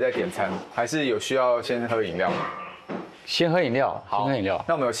起了再点餐，还是有需要先喝饮料？先喝饮料，好。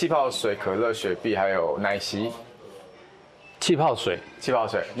那我们有气泡水、可乐、雪碧，还有奶昔。气泡水，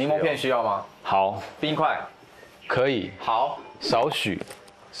柠檬片需要吗？好。冰块，可以。好，少许，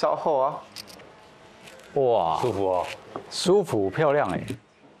稍后啊。哇，舒服哦，舒服漂亮哎。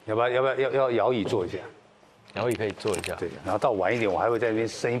要不要摇椅坐一下？摇椅可以坐一下。对，然后到晚一点，我还会在那边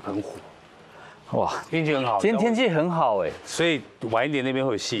生一盆火。哇，运气很好。今天天气很好哎，所以晚一点那边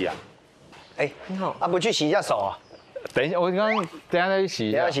会有夕阳。哎，你好，不去洗一下手啊？等一下，我等一下再去洗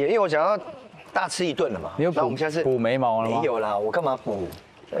一下。因为我想要大吃一顿了嘛。你有补眉毛了吗？没有啦，我干嘛补？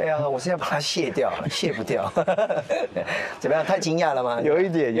对啊，我是要把它卸掉，卸不掉。怎么样？太惊讶了吗？有一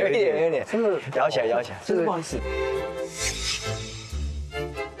点。真的摇起来。真的不好意思。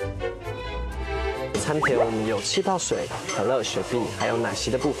餐点我们有气泡水、可乐、雪碧，还有奶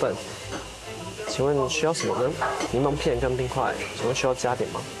昔的部分。请问需要什么呢？柠檬片跟冰块，请问需要加点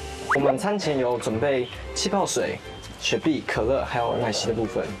吗？我们餐前有准备气泡水、雪碧、可乐，还有奶昔的部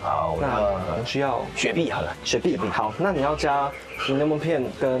分。好，那我们需要雪碧好了，雪碧好。那你要加柠檬片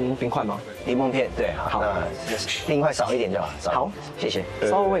跟冰块吗？柠檬片对，好，那冰块少一点就好。好，谢谢。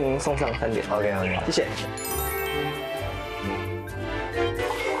稍后为您送上餐点。OK， 谢谢。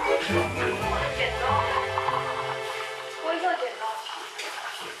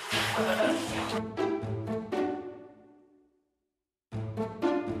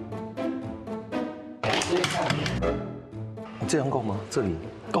这样够吗？这里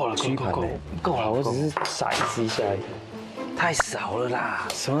够了，够了，我只是骰一下而已。太少了啦！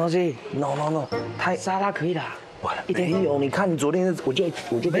什么东西 ？No， 太沙拉可以啦。没有，你看你昨天我就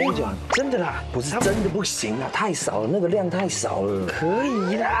跟你讲，真的啦，不是真的不行啊，太少了，那个量太少了。可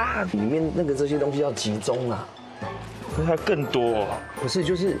以啦，里面那个这些东西要集中啊。可是它更多。不是，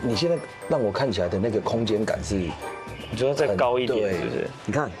就是你现在让我看起来的那个空间感是，你觉得再高一点，是不是？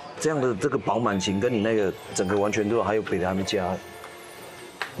你看这样的这个饱满型跟你那个整个完全都还有别的还没加，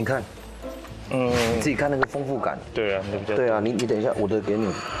你看。你自己看那个丰富感。对啊，对啊，你等一下，我的给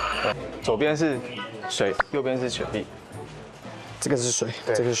你。左边是水，右边是雪碧。这个是水，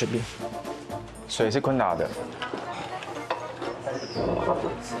这个是雪碧。水是坤达的。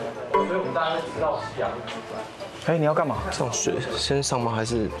所以我们大家都知道是羊。哎，你要干嘛？上水先上吗？还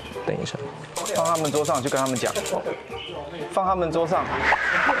是等一下？放他们桌上，就跟他们讲。放他们桌上。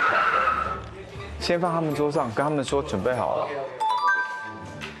先放他们桌上，跟他们说准备好了。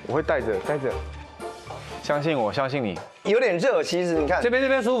我会带着。相信我，相信你。有点热，其实你看这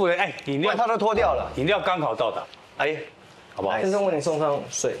边舒服的，哎，饮料他都脱掉了，饮料刚好到达，哎，好不好？先生为你送上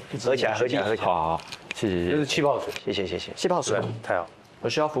水，合起来。好，谢谢。这是气泡水，谢谢。气泡水，太好。有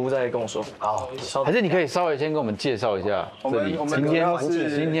需要服务再跟我说。好，还是你可以稍微先跟我们介绍一下这里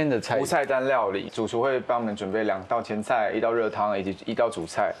今天的菜。无菜单料理，主厨会帮我们准备2道前菜、1道热汤以及1道主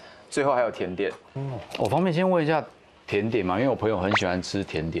菜，最后还有甜点。我方便先问一下甜点吗？因为我朋友很喜欢吃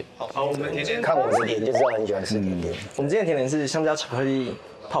甜点。好，我们甜点看我的脸就知道很喜欢吃甜点。我们今天的甜点是香蕉巧克力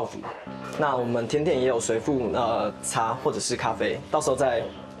泡芙，那我们甜点也有随附茶或者是咖啡，到时候再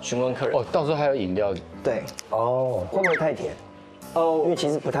询问客人。哦，到时候还有饮料。对。哦，会不会太甜？因为其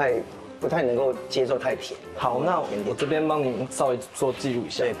实不太能够接受太甜。好，那我这边帮您稍微做记录一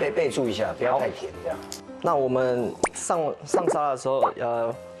下，对，备注一下，不要太甜这样。那我们上沙拉的时候，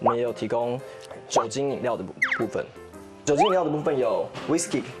我们也有提供酒精饮料的部分。酒精饮料的部分有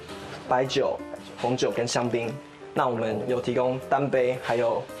whisky、白酒、红酒跟香槟。那我们有提供单杯还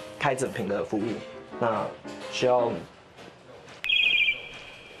有开整瓶的服务。那需要。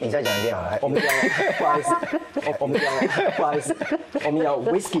你再讲一遍好了。我们有，不好意思，不好意思，我们有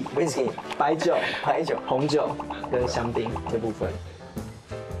whisky、白酒、红酒跟香槟这部分。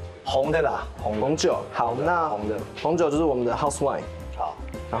红的啦，红酒。好，那红酒就是我们的 house wine。好，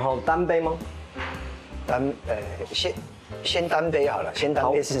然后单杯吗？先单杯好了，先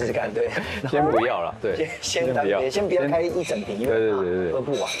单杯试试看，对。先不要了，对。先单杯，先不要开一整瓶，因为喝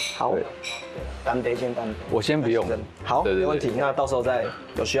不完。好，单杯。我先不用。好，没问题。那到时候再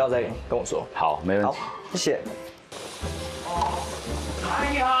有需要再跟我说。好，没问题。好，谢谢。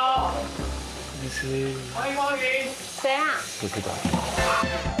你好。欢迎光临。谁啊？不知道。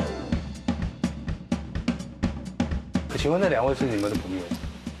请问那2位是你们的朋友？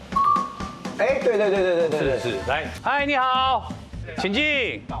哎，对，是，来，嗨，你好，请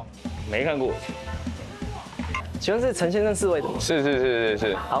进。没看过。请问是陈先生4位的吗？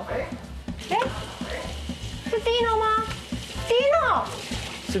是。好。哎，是 Dino 吗 ？Dino。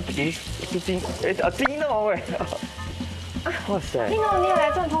是 Dino 哎。哇塞。Dino， 你也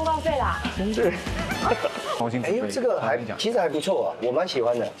来赚通告费啦？真的。哎，这个其实还不错啊，我蛮喜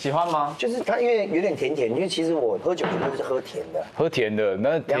欢的。喜欢吗？就是它因为有点甜，因为其实我喝酒就是喝甜的。喝甜的，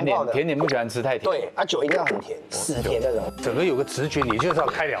那甜点不喜欢吃太甜。对，酒一定要很甜，死甜那种。整个有个直觉，你就是要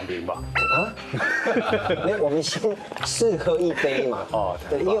开2瓶吧？啊？没有，我们先试喝1杯嘛。哦，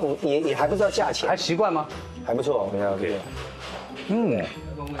对，因为我们也还不知道价钱。还习惯吗？还不错，没有。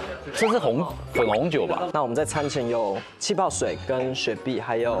这是粉红酒吧？那我们在餐前有气泡水跟雪碧，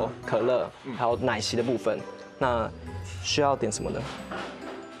还有可乐，还有奶昔的部分。那需要点什么呢？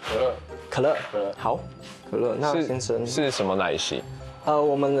可乐。好，可乐。那先生是什么奶昔？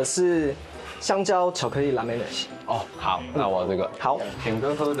我们的是香蕉巧克力蓝莓奶昔。哦，好，那我这个。好，品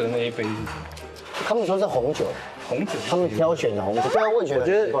哥喝的那一杯是什么？他们说是红酒。他们挑选的红酒，对啊，我也觉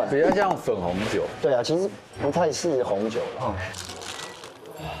得比较像粉红酒。对啊，其实不太是红酒了。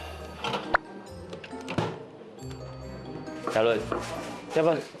亚伦，要不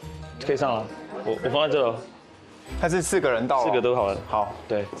然可以上了，我放在这了。他是4个人到，4个都好了。好，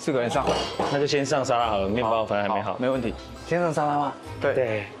对，4个人上，那就先上沙拉好了，面包反正还没好。没问题。先上沙拉吗？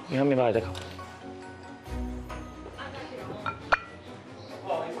对，因为面包还在烤。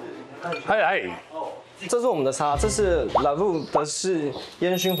嗨，这是我们的沙拉，这是 BbLAB 的是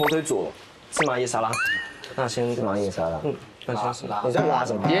烟熏火腿佐芝麻叶沙拉。那先芝麻叶沙拉。那先什么？你在拉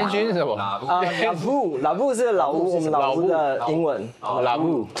什么？烟熏是什么？BbLAB是老屋，我们老屋的英文。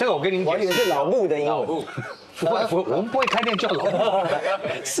BbLAB，这个我跟您讲，我以为是老木的英文。我们不会开店叫老木。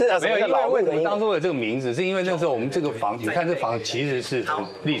是啊，没有，因为为什么当初的这个名字，是因为那时候我们这个房，你看这房其实是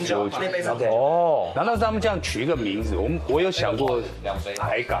历史悠久。哦。然后他们这样取一个名字，我有想过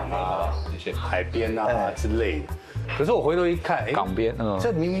海港啊、海边啊之类的。可是我回头一看，哎，港边，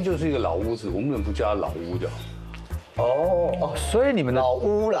这明明就是一个老屋子，我们怎么不叫它老屋的？哦，所以你们的老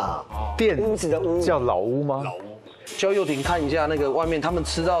屋啦，店屋子的屋叫老屋吗？老屋。叫佑廷看一下那个外面，他们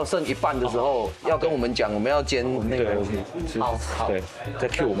吃到剩一半的时候，要跟我们讲，我们要煎那个东西。好，对，再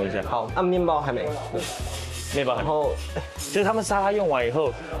cue 我们一下。好，那面包还没。面包还没。然后就是他们沙拉用完以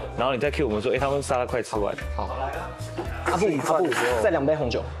后，然后你再 cue 我们说，哎，他们沙拉快吃完。好。阿布，再2杯红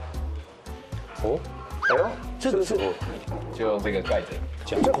酒。哦，哎呦，这个是就用这个盖着。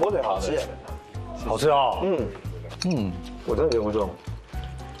这火腿好吃，好吃哦。我真的觉得不错。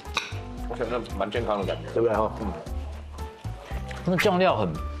我觉得蛮健康的感觉，对不对哈？那酱料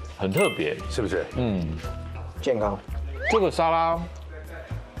很特别，是不是？健康。这个沙拉，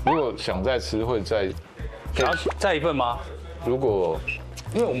如果想再吃，会再一份吗？如果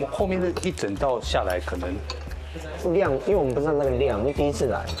因为我们后面的一整道下来，可能量，因为我们不知道那个量，就第一次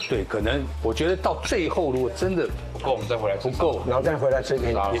来。对，可能我觉得到最后如果真的不够，我们再回来吃。不够，然后再回来吃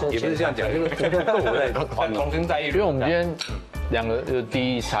便当。也不是这样讲，因为不够我再重新再一轮。因为我们今天2个就是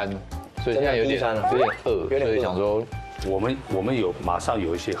第一餐，所以现在有点饿，所以想说我们马上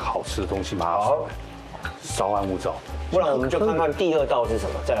有一些好吃的东西，马上稍安勿躁。不然我们就看看第2道是什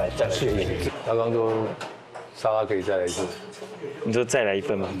么，再来确定。刚刚说沙拉可以再来一次，你说再来一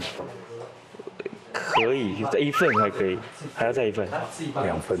份吗？可以，再1份还可以，还要再1份，2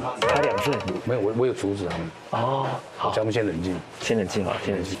份，还2份。没有，我有阻止他们。哦，好，叫他们先冷静，先冷静好，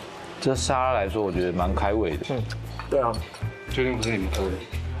先冷静。这沙拉来说，我觉得蛮开胃的。对啊，确定不是你们喝的？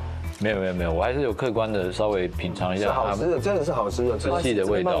没有，我还是有客观的稍微品尝一下。是好吃的，真的是好吃的，仔细的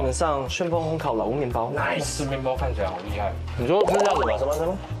味道。帮你们上旋风烘烤老屋面包 ，nice， 这面包看起来好厉害。你说这叫什么？什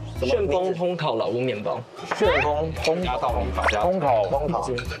么？旋风烘烤老屋面包。旋风加到你把加烘烤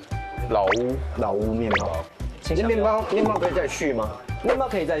老屋面包。这面包可以再续吗？面包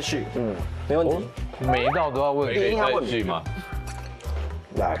可以再续，没问题。每一道都要问可以再续吗？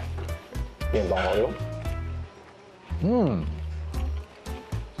来，面包好用。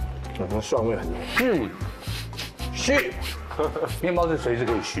蒜味很浓。续，面包是随时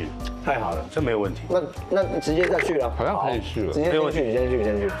可以续，太好了，这没有问题。那直接再续了，好像可以续了，直接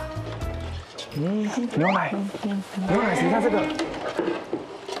先续。牛奶，你看这个，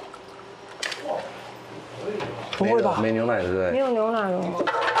不会吧？没牛奶对不对？没有牛奶哦。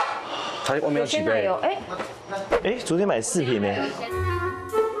它外面有几杯？哎，昨天买4瓶呢。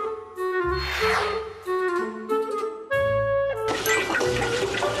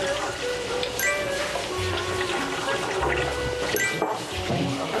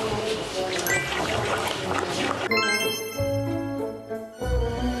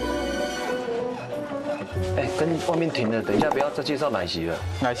哎，跟外面停了，等一下不要再介绍奶昔了，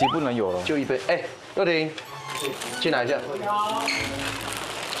奶昔不能有了，就1杯。哎，佑廷，进来一下。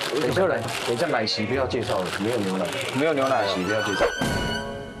等一下奶昔不要介绍了，没有牛奶，没有牛奶，奶昔不要介绍。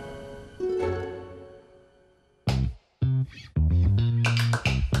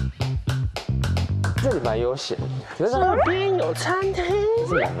这里蛮悠闲，可是这边有餐厅。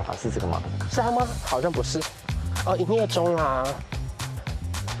是吗？是这个吗？是它吗？好像不是。哦，营业中啦。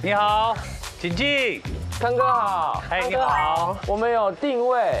你好，请进。康哥好，哎，你好，我们有定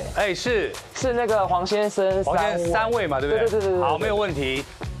位。哎，是那个黄先生3位嘛，对不对？对。好，没有问题。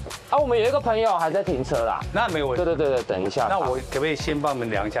啊，我们有一个朋友还在停车啦。那没有问题。对，等一下。那我可不可以先帮你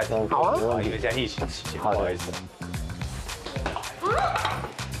们量一下？好啊。因为现在疫情期间，不好意思。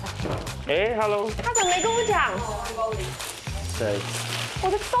哎 ，Hello。他怎么没跟我讲？对。都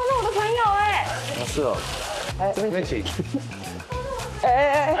是我的朋友哎。是哦。哎，这边请。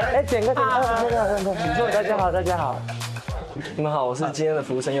点个请坐，大家好。你们好，我是今天的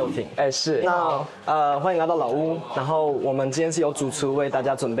服务生佑廷。是。那欢迎来到老屋。然后我们今天是有主厨为大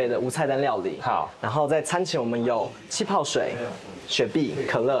家准备的无菜单料理。好。然后在餐前我们有气泡水、雪碧、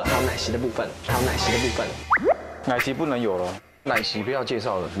可乐，还有奶昔的部分。奶昔不能有了。奶昔不要介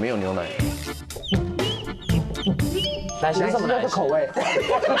绍了，没有牛奶。奶昔是什么的口味？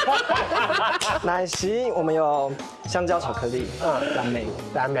奶昔我们有香蕉巧克力，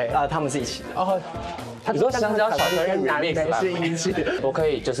蓝莓，他们是一起的。哦，你说香蕉巧克力跟蓝莓是一起的？我可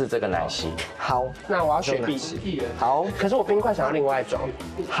以就是这个奶昔。好，那我要雪碧。好，可是我冰块想要另外装。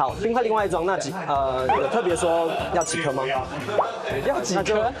好，冰块另外装，那有特别说要几颗吗？要几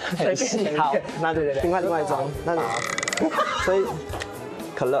颗？随便。好，那对，冰块另外装，那所以。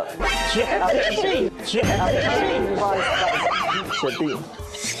可乐，雪碧，不好意思，雪碧，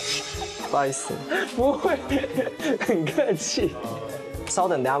不好意思，不会，很客气。稍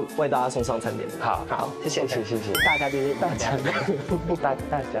等，等下为大家送上餐点。好，谢谢。大家，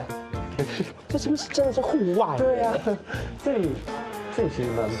这是不是真的是户外？对啊，这里其实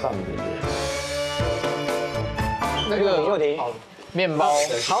蛮棒的。那个佑廷，面包，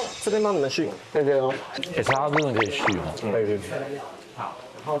好，这边帮你们续，对哦。它真的可以续吗？可以。好，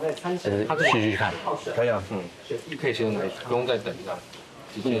然后再餐前，续看，可以啊，可以先来，不用再等这样。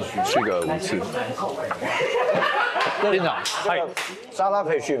续个5次。店长，嗨，沙拉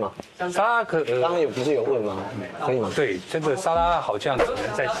可以续吗？沙拉可，刚刚不是有问吗？可以吗？对，这个沙拉好像只能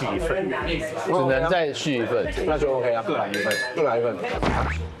再续1份，只能再续1份，那就 OK 啊，各来一份。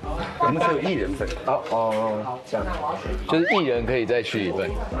我们只有1人份。哦，这样，就是1人可以再续1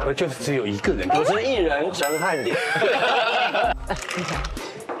份，就是只有1个人。我是艺人陈汉典。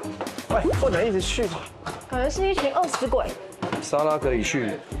喂，不能一直续吧？感觉是一群饿死鬼。沙拉可以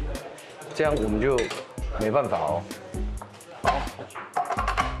续，这样我们就没办法哦。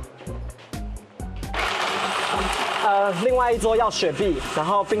另外一桌要雪碧，然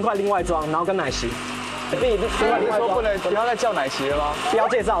后冰块另外装，然后跟奶昔。雪碧冰块另外装。不要再叫奶昔了吗？不要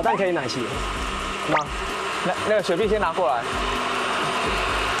介绍，但可以奶昔。吗？那个雪碧先拿过来。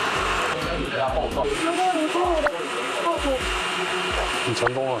你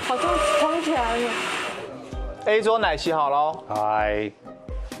成功了，好像冲起来了。A 桌奶昔好喽。嗨。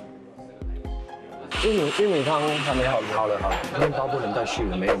玉米汤还没好。好了，面包不能再续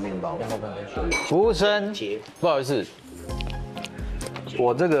了，没有面包。服务生，不好意思，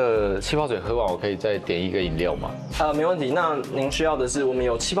我这个气泡水喝完，我可以再点一个饮料吗？没问题。那您需要的是我们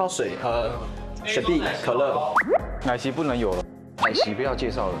有气泡水和雪碧、可乐。奶昔不能有了。奶昔不要介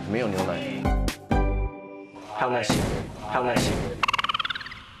绍了，没有牛奶。还有奶昔。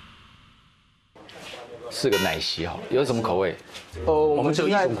 4个奶昔好了，有什么口味？我们只有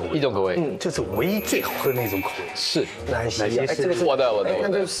1种口味，一种口味，这是唯一最好喝的那种口味。是奶昔，是我的。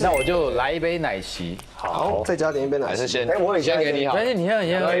那我就来1杯奶昔。好，再加点1杯奶昔。还是先，我也先给你好。没事，你先，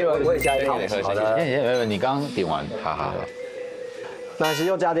我也加一杯。好的，你刚点完，好。奶昔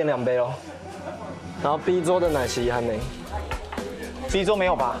又加点2杯哦。然后 B 桌的奶昔还没。B 桌没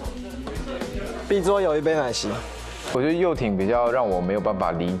有吧 ？B 桌有1杯奶昔。 我觉得佑廷比较让我没有办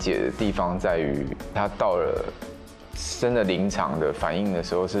法理解的地方在于，他到了真的临场的反应的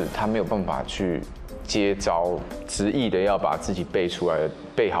时候，是他没有办法去接招，执意的要把自己背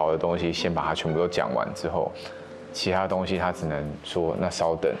好的东西先把它全部都讲完之后，其他东西他只能说那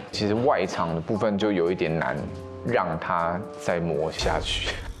稍等。其实外场的部分就有一点难让他再磨下去。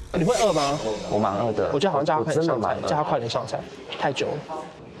你会饿吗？我蛮饿的。我觉得好像叫他快点上菜，叫他快点上菜，太久了。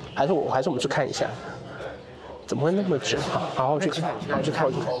还是我们去看一下。 怎么会那么久？好，我去看。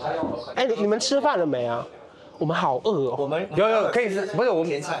哎，你们吃饭了没啊？我们好饿哦。我们有可以是，不是我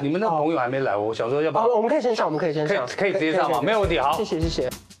们你们那个朋友还没来，我想说要不要？我们可以先上，可以直接上吗？没有问题，好。谢谢。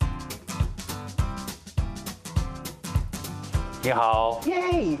你好，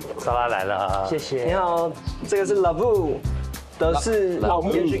耶，沙拉来了，谢谢。你好，这个是 Lavu。 的是老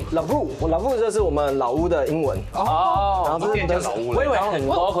屋老屋这是我们老屋的英文哦，然后这是老屋，我以为很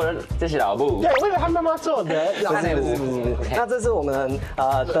可能这是老屋，对，我以为他妈妈做的，不是，那这是我们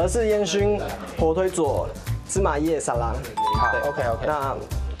德式烟熏火腿佐芝麻叶沙拉，好 ，OK， 那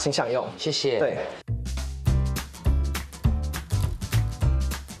请享用，谢谢，对。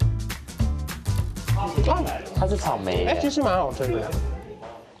它是草莓，哎，其实蛮好吃的，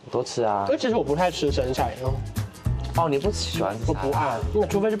我多吃啊，因为其实我不太吃生菜哦，你不喜欢？我不爱，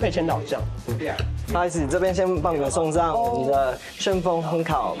除非是配千岛酱。不好意思，这边先帮你们送上你的旋风烘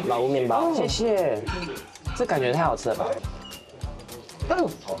烤老屋面包，谢谢。这感觉太好吃了吧？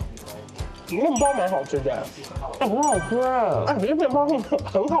面包蛮好吃的，很好吃哎，你这面包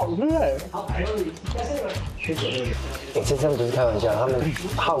很好吃哎。这真的不是开玩笑，他们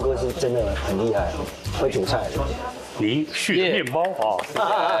浩哥是真的很厉害，会煮菜的。 您续面包啊，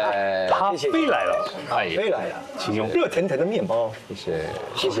他飞来了，飞来了，请用热腾腾的面包，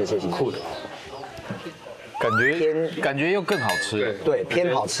谢谢，酷的，感觉又更好吃，对，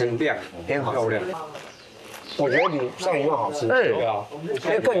偏好吃，偏好吃，我觉得比上一顿好吃，对啊，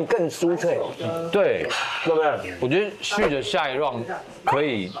因为更酥脆，对，对不对？我觉得续的下一 round 可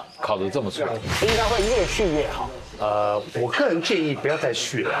以烤得这么脆，应该会越续越好。 我个人建议不要再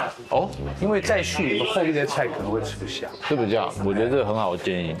续了哦，因为再续你们后面的菜可能会吃不下，是不是这样？我觉得这个很好的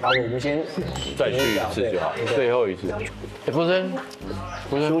建议。好，我们先再续1次就好，最后1次。哎，服务生，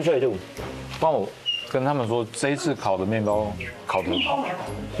酥脆度，帮我跟他们说这一次烤的面包烤得很好，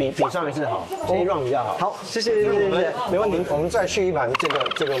比上一次好，这一 round 比较好。好，谢谢，没问题。我们再续1盘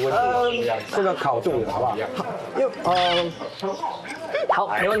这个温度，这个烤度的好不好？好，好，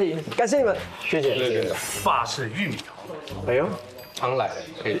没问题，感谢你们，谢谢。法式玉米哎呦，汤来了，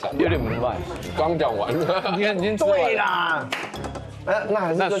可以蘸，有点慢，刚讲完，你看已经对啦，那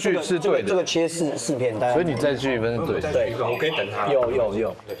还是这个切4片，所以你再去一份是对的。对，我可以等他。有，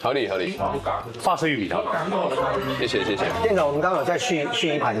合理。法式玉米汤，谢谢。店长，我们刚刚有再续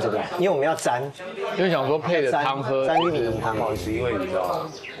一盘这个，因为我们要沾，因为想说配的汤喝。沾玉米汤。不好意思，因为你知道，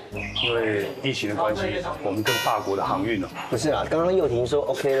因为疫情的关系，我们跟法国的航运不是啦，刚刚佑廷说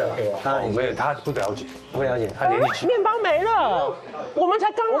OK 了，没有，他不了解，他年纪轻。面包没了，我们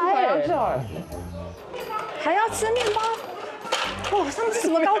才刚来，还要吃面包？哇，上次什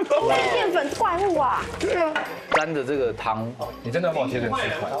么高淀粉怪物啊？对啊。沾着这个汤，你真的要帮我切成4块？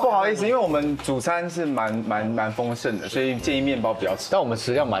不好意思，因为我们主餐是蛮丰盛的，所以建议面包不要吃。但我们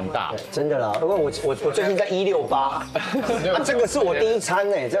食量蛮大，真的啦。因为我最近在168，这个是我第一餐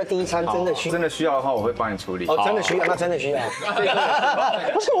哎，这个第一餐真的需要的话，我会帮你处理。哦，真的需要，那真的需要。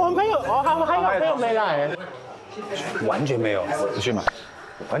不是我们朋友，还有朋友没来，完全没有，你去买。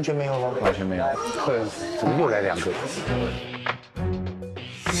完全没有吗？完全没有。客人怎么又来2个？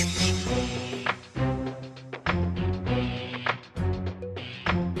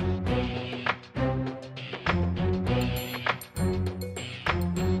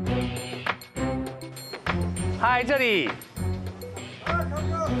嗨，这里。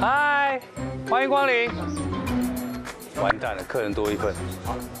嗨，欢迎光临。完蛋了，客人多1份。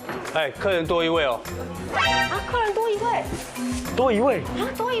哎，客人多1位哦。啊，客人多1位。多1位啊，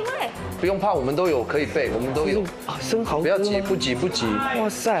多1位，不用怕，我们都有可以备，我们都有啊。生蚝，不要急，不急。哇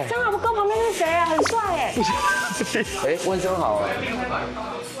塞，生蚝哥旁边是谁啊？很帅哎。哎，温生蚝哎。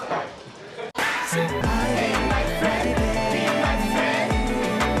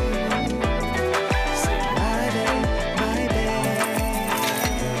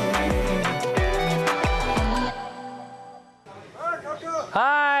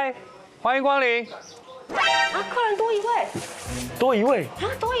嗨，欢迎光临。啊，客人多1位。多1位啊，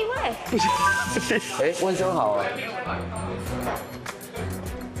多1位。不行。哎，温生蚝哎。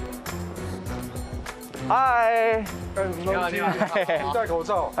嗨，你好，戴口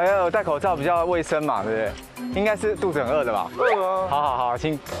罩。哎呦，戴口罩比较卫生嘛，对不对？应该是肚子很饿的吧？饿啊。好，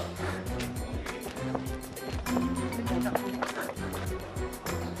请。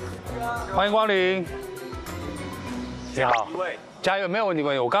欢迎光临。你好。加油，没有问题，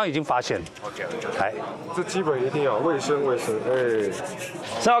我刚刚已经发现了。OK， 来，这基本一定要卫生。哎，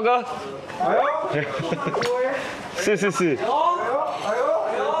生蚝哥。哎呦，是。你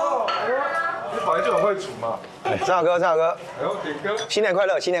本来就很会煮嘛。生蚝哥。哎呦，点歌。新年快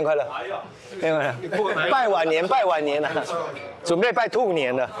乐。拜晚年了，准备拜兔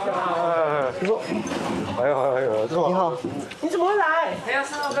年了。你说，哎呦，你好，你怎么会来？哎呀，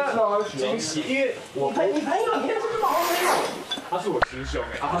生蚝哥，惊喜，因为你朋友，你看这个毛朋友。他是我师兄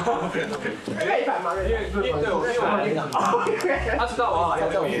哎。背板嘛，因为他知道我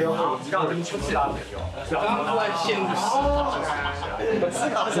在我约会，知道你就是他朋友。刚刚突然陷入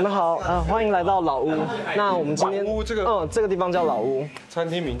你们好，欢迎来到老屋。那我们今天这个地方叫老屋，餐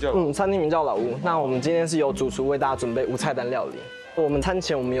厅名叫餐厅名叫老屋。那我们今天是由主厨为大家准备无菜单料理。我们餐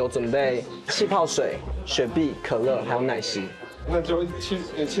前我们有准备气泡水、雪碧、可乐还有奶昔。那就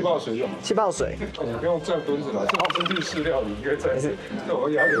气泡水就好。气泡水，你不用站墩子了，这是日式料理，应该在。这我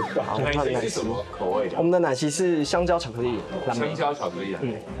压力大。好，奶昔是什么口味的？我们的奶昔是香蕉巧克力蓝莓。香蕉巧克力蓝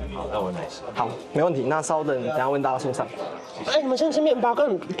莓。好，那我奶昔。好，没问题。那稍等，等下为大家送上。哎，你们先吃面包，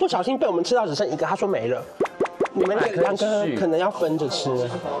跟不小心被我们吃到只剩1个，他说没了。你们2个可能要分着吃。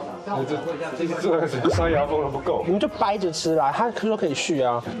这塞牙缝都不够。你们就掰着吃啦，他说可以续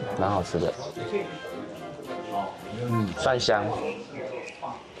啊。蛮好吃的。蒜香。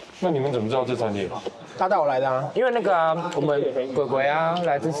那你们怎么知道这餐厅？他带我来的啊，因为那个我们鬼鬼啊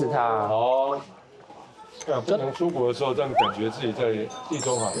来支持他。哦。不能出国的时候，这样感觉自己在地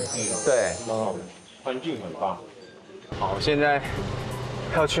中海。对，蛮好的，环境很棒。好，现在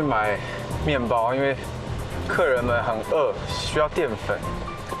要去买面包，因为客人们很饿，需要淀粉。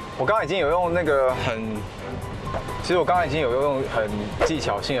我刚刚已经有用其实我刚刚已经有用很技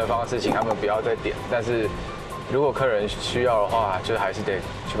巧性的方式，请他们不要再点，但是如果客人需要的话，就还是得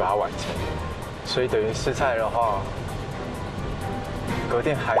去把它完成。所以等于吃菜的话，隔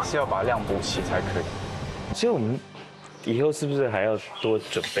天还是要把量补齐才可以。所以我们以后是不是还要多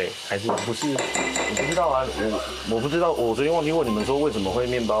准备？还是不是？我不知道啊，我不知道。我昨天忘记问你们说，为什么会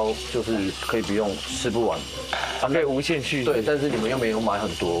面包就是可以不用吃不完，可以无限续。对，但是你们又没有买很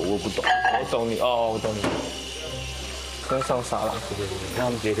多，我不懂。我懂你哦，我懂你。跟上沙拉，他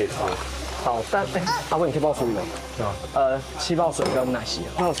们直接可以吃。好，但阿布你可以帮我处理吗？气泡水跟奶昔。气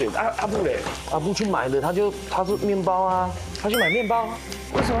泡水，阿布嘞？阿布去买的，他是面包啊，他去买面包。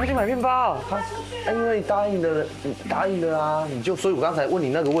为什么要去买面包？因为你答应的啊，所以我刚才问你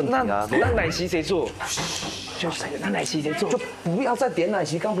那个问题啊。那奶昔谁做？那奶昔得做，就不要再点奶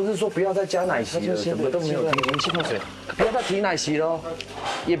昔。刚不是说不要再加奶昔了，什么都没有提气泡水，不要再提奶昔喽，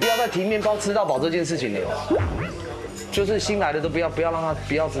也不要再提面包吃到饱这件事情了。就是新来的都不要让他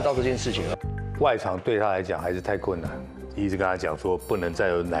不要知道这件事情了。外场对他来讲还是太困难，一直跟他讲说不能再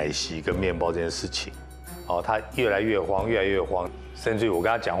有奶昔跟面包这件事情。哦，他越来越慌，甚至于我跟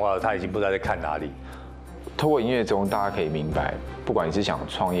他讲话，他已经不知道在看哪里。透过营业中，大家可以明白，不管你是想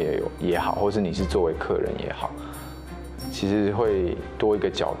创业也好，或是你是作为客人也好，其实会多一个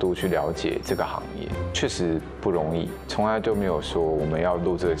角度去了解这个行业，确实不容易。从来就没有说我们要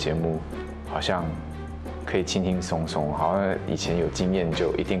录这个节目，好像可以轻轻松松，好像以前有经验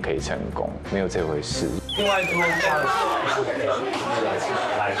就一定可以成功，没有这回事。另外一桌加了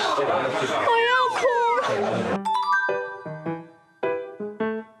我要哭。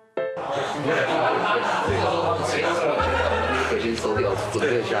先收掉，准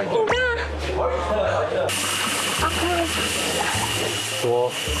备下一个。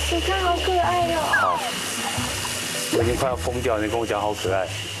说，你看好可爱哦。好，我已经快要疯掉了，你跟我讲好可爱。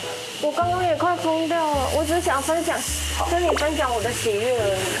我刚刚也快疯掉了，我只是想分享，跟你分享我的喜悦而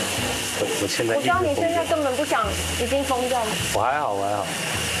已。我现在，我知道你现在根本不想，已经疯掉了。我还好。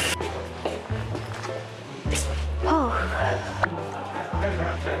哦。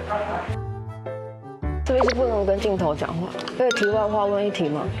这边是不能跟镜头讲话。可以题外话问一题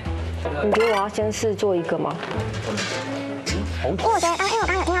吗？你觉得我要先试做一个吗？因为我觉得，因为我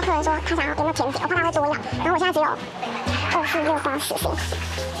刚刚有听到客人说他想要有没有甜点，我怕他会多要，然后我现在只有2、4、6、8、10星，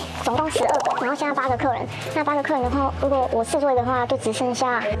总共12个，然后现在8个客人，那8个客人的话，如果我试做一个的话，就只剩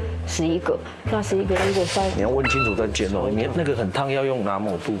下11个，那11个如果3，你要问清楚再煎哦，你那个很烫要用拿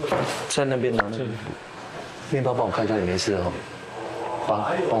抹布，在那边拿那个面包帮我看一下，你没事哦，帮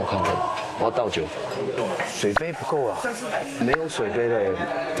我看看，我要倒酒，水杯不够啊，没有水杯的，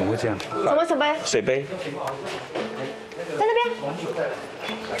怎么会这样？什么水杯？水杯。在那边，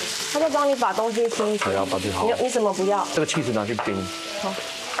他就帮你把东西清洗。好，把这好。你什么不要？这个气质拿去冰。好，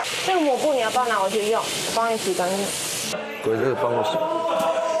这个抹布你要不要拿回去用？我帮你洗干净。对，这个帮我洗。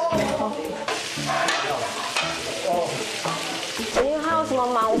好。你还有什么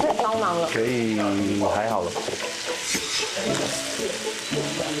忙？我可以帮忙了。可以，还好了。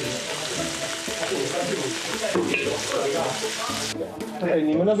哎，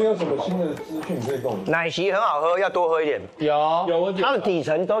你们那边有什么新的资讯可以跟我们？奶昔很好喝，要多喝一点。有，它的底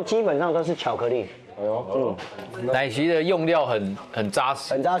层基本上都是巧克力。哎呦，奶昔的用料很扎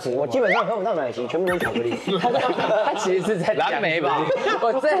实，很扎实。我基本上喝不到奶昔，全部都是巧克力。它其实是在蓝莓吧？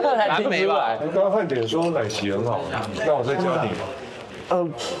我这个才听出来。刚刚汉典说奶昔很好，那我再教你。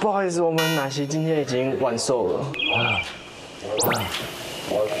不好意思，我们奶昔今天已经完售了。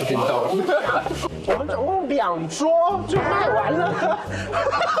我听到了。我们总共2桌就卖完了。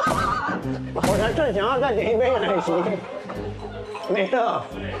我才正想要再点一杯奶昔，没了。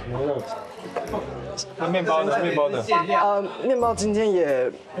那面包呢？面包今天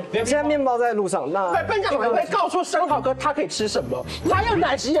也，现在面包在路上。那班长会告诉生蚝哥他可以吃什么？他要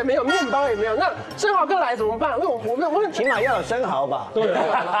奶昔也没有，面包也没有，那生蚝哥来怎么办？我起码要有生蚝吧？对，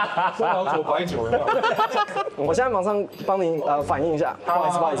生蚝酒、白酒有没有？我现在马上帮您反映一下。不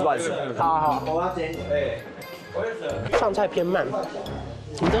好意思。好。我要煎。上菜偏慢，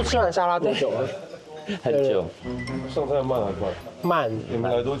你都吃完沙拉多久了？很久。上菜慢还快？慢。你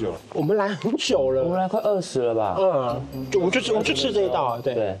们来多久了？我们来很久了。我们来快20了吧？我就吃这一道啊。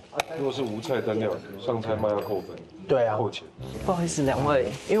对。如果是无菜单料，上菜慢要扣分。对啊。扣钱。不好意思，2位，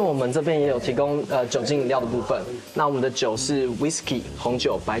因为我们这边也有提供酒精饮料的部分。那我们的酒是 whisky、红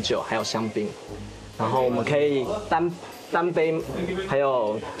酒、白酒，还有香槟。然后我们可以单杯，还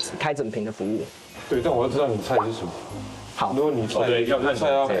有开整瓶的服务。对，但我要知道你菜是什么。好，如果你菜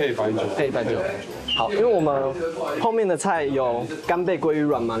要配白酒，好，因为我们后面的菜有干贝鲑鱼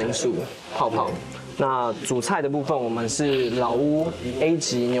卵马铃薯泡泡，那主菜的部分我们是老屋 A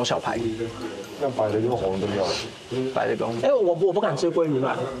级牛小排。那白的跟红的要。白的跟红。我不敢吃鲑鱼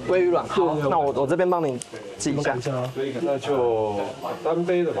卵。好，那我这边帮你记一下。那就单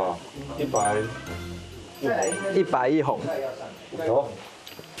杯的吧，100红。有。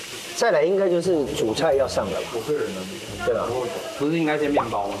再来应该就是主菜要上了吧？对吧？不是应该先面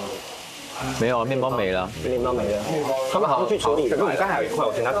包吗？没有啊，面包没了。面包没了，他们好像去处理。可是我们刚才有一块，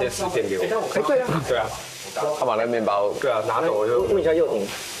我请他直接实现给我。对啊。对啊。他把那个面包拿走，我就问一下佑廷。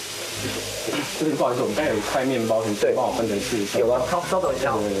就是不好意思，我们刚才有一块面包，对，帮我分成4份。有啊，稍等一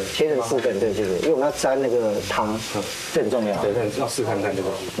下，切成4份，对，因为我们要沾那个汤，这很重要。对，要试看看这个。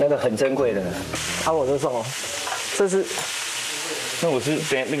那个很珍贵的。我这送哦，这是。那我是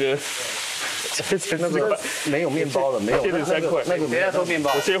等那个那个没有面包了，没有。切成3块。那个谁在说面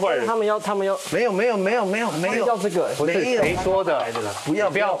包？我切坏了。他们要没有，要这个，不是谁说的？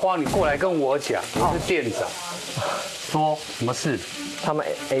不要慌，你过来跟我讲，我是店长。说什么事？他们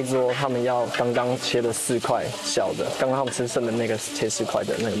A 桌他们要刚刚切了4块小的，刚刚他们吃剩的那个切4块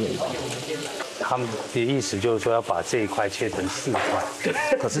的那个面包。他们的意思就是说要把这一块切成4块，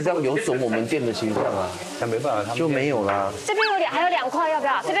可是这样有损我们店的形象啊，那没办法，他们就没有啦。这边还有2块，要不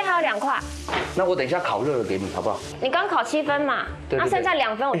要？这边还有2块。那我等一下烤热了给你，好不好？你刚考7分嘛，那剩下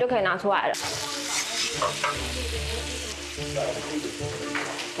2分我就可以拿出来了。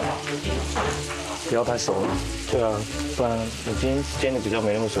不要太熟了。对啊，不然我今天煎的比较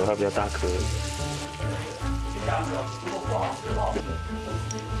没那么熟，它比较大颗。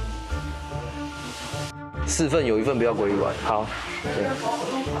4份有1份不要鲑鱼丸。好。对。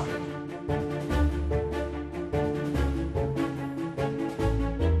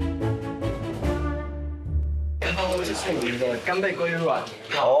这是我们的干贝鲑鱼丸。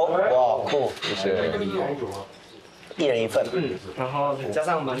好，哇，酷，谢谢。 1人1份，然后加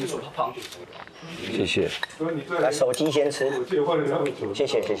上马铃薯泡泡，谢谢。来，手机先吃，谢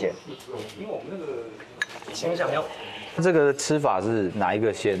谢。因为我们那个先想要，这个吃法是哪一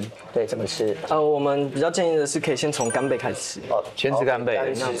个先？对，怎么吃？我们比较建议的是可以先从干贝开始吃，先吃干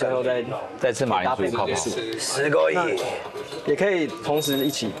贝，那最后再吃马铃薯泡泡。10个亿，也可以同时一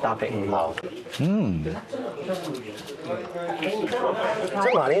起搭配。好，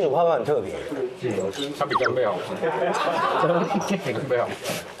这马铃薯泡泡很特别，它比干贝好吃，比干贝好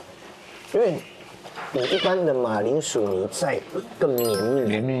吃，因为比一般的马铃薯泥再更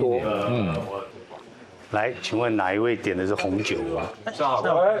绵密多。来，请问哪一位点的是红酒啊？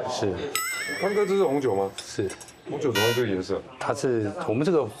是。康哥，这是红酒吗？是。红酒怎么这个颜色？它是我们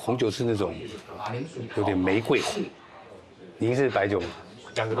这个红酒是那种有点玫瑰红。您是白酒吗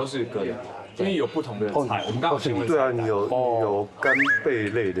？2个都是可以。 因为有不同的菜，我们刚好是对啊，你有干贝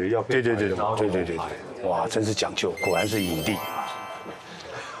类的要对，哇，真是讲究，果然是影帝。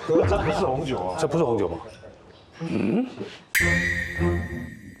这不是红酒啊？这不是红酒吗？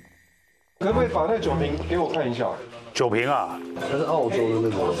可不可以把那酒瓶给我看一下？酒瓶啊？它是澳洲的那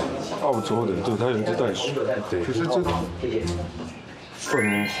个，澳洲的，对，它有一只袋鼠。对，可是这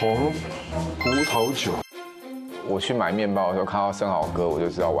粉红葡萄酒。 我去买面包的时候看到生蚝哥，我就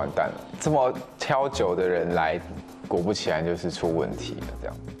知道完蛋了。这么挑酒的人来，果不其然就是出问题了这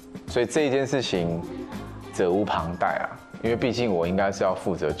样。所以这一件事情责无旁贷啊，因为毕竟我应该是要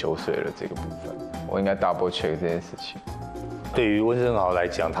负责酒水的这个部分，我应该 double check 这件事情。对于温升豪来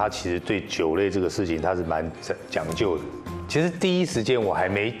讲，他其实对酒类这个事情他是蛮讲究的。其实第一时间我还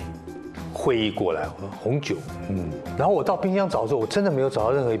没会意过来，我说红酒，然后我到冰箱找的时候，我真的没有找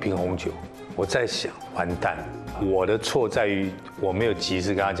到任何一瓶红酒。我在想，完蛋了。 我的错在于我没有及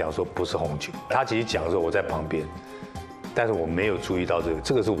时跟他讲说不是红酒，他其实讲的时候我在旁边，但是我没有注意到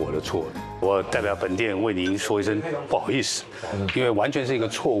这个是我的错。我代表本店为您说一声不好意思，因为完全是一个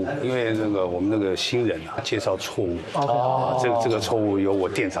错误，因为我们那个新人啊介绍错误，这个错误由我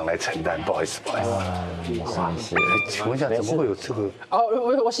店长来承担，不好意思。请问一下，怎么会有这个？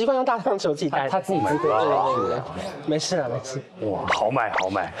我习惯用大汤球自己带，他自己知道。没事啊，没事。哇，豪迈。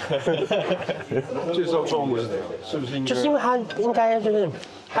介绍错误是怎样？是不是应该？就是因为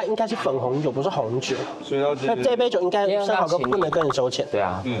它应该是粉红酒，不是红酒，所以那这杯酒应该生蚝哥不能跟你收钱。对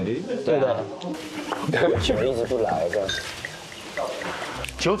啊，对的。酒一直不来的。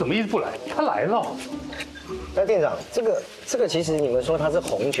酒怎么一直不来？他来了。那店长，这个其实你们说它是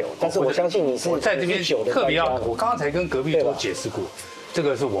红酒，但是我相信你是我在这边酒的特别要，我刚才跟隔壁都解释过，这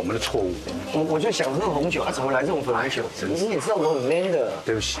个是我们的错误。我就想喝红酒，怎么来这种粉红酒？你也知道我很 man 的。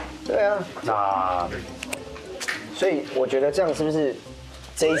对不起。对啊。那，所以我觉得这样是不是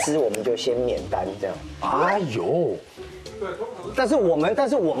这一支我们就先免单这样？哎呦。但是我们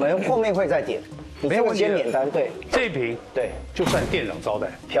后面会再点。 没有问题，先免单，对，这一瓶对，就算店长招待，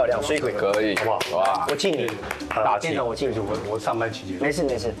漂亮，水鬼可以，好不好？哇，我敬你，大气，店长我敬你，我上班期间，没事，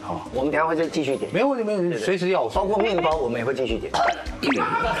好，我们等下会再继续点，没有问题，随时要，包括面包我们也会继续点，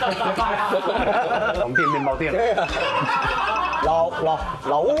我们变面包店了，老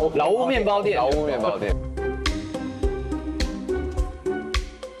屋面包店，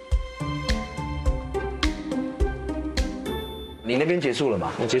你那边结束了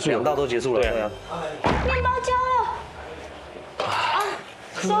吗？结束，2道都结束了。对啊。面包焦了。啊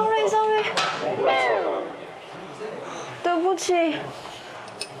 ，sorry， 对不起。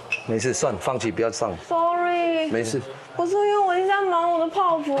没事，算放弃，不要上。Sorry。没事。不是因为我一直在忙我的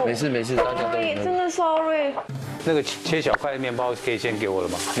泡芙。没事，大家都。真的 sorry。那个切小块的面包可以先给我了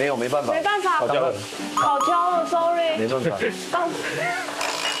吗？没有，没办法。没办法，烤焦了 ，sorry。没办法。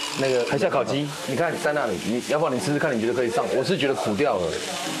那个还是要烤鸡？你看在那里，你要不然你试试看，你觉得可以上？我是觉得苦掉了。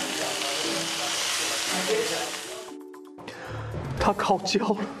它烤焦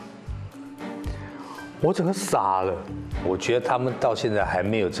了，我整个傻了。我觉得他们到现在还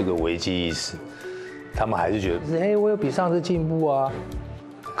没有这个危机意识，他们还是觉得，哎，我有比上次进步啊。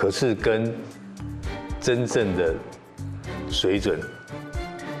可是跟真正的水准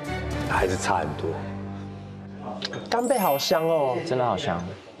还是差很多。干贝好香哦，真的好香。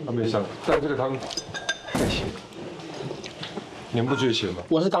干贝香，但这个汤太咸。你们不觉得咸吗？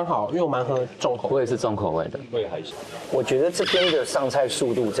我是刚好，因为我蛮喝重口味。我也是重口味的。我也还行。我觉得这边的上菜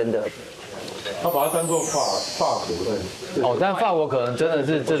速度真的，他把它当做法国的。哦，但法国可能真的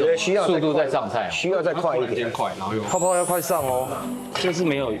是这种速度在上菜，需要再快一点，快，然后又泡泡要快上哦。这是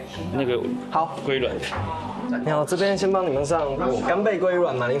没有那个好龟卵。你好，这边先帮你们上干贝龟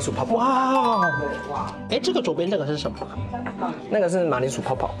卵马铃薯泡泡。哇！哎，这个左边这个是什么？那个是马铃薯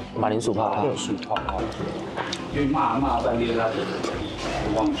泡泡。马铃薯泡泡。因为骂半天他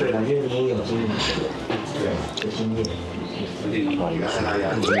往对了，因为你有经验，对，有经验，有点好，原来呀，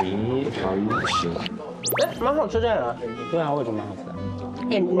你还行。哎，蛮好吃的。对啊，我觉得蛮好吃的。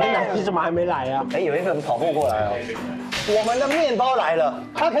哎，你的奶昔怎么还没来啊？哎，有一个人跑步过来哦。我们的面包来了，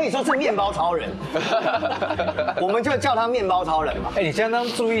他可以说是面包超人，我们就叫他面包超人吧。哎，你相当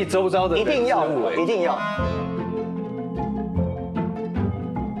注意周遭的，一定要，一定要。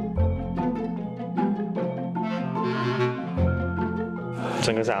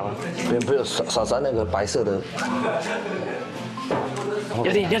整个啥吗？不有撒那个白色的。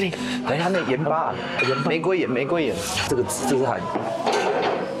要停，等一下那盐巴，玫瑰盐，这是海。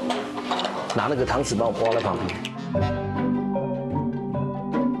拿那个汤匙帮我包在旁边。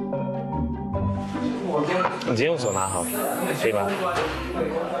你直接用手拿好，可以吗？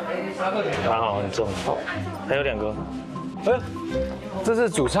拿好，很重。还有2个。哎，这是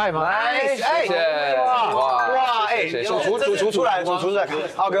主菜吗？哎，谢谢。哇，哎，主厨出来，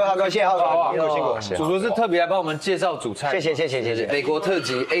浩哥，谢谢浩哥，辛苦。主厨是特别来帮我们介绍主菜。谢谢。美国特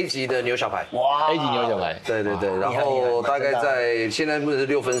级 A 级的牛小排。哇 ，A 级牛小排。对，然后大概在现在不是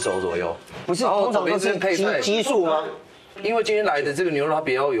6分熟左右。不是，通常都是基数吗？因为今天来的这个牛肉它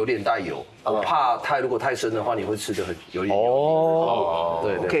比较有点带油，我怕如果太深的话，你会吃得很有点油。哦，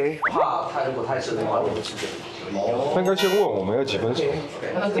对。OK， 怕如果太深的话，你会吃得很有点油。那应该先问我们要几分熟。对，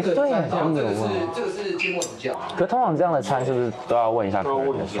这个是芥末子酱。可通常这样的餐是不是都要问一下客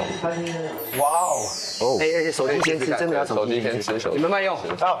人的手？哇哦！哎，手机先吃，真的要手机先吃。你们慢用。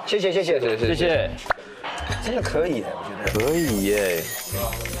好，谢谢。真的可以的，我觉得。可以耶，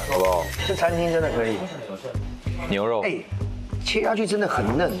好不好？这餐厅真的可以。牛肉，哎，切下去真的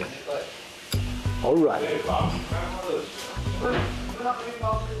很嫩，好软。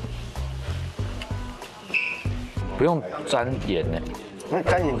不用沾盐呢，那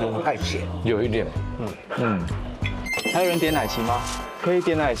沾盐可能太咸，有一点。还有人点奶昔吗？可以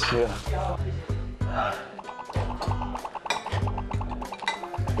点奶昔了。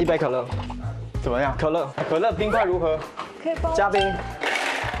1杯可乐，怎么样？可乐冰块如何？可以包。加冰。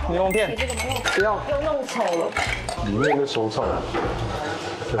柠檬片。不要。又弄丑了。里面的手炒，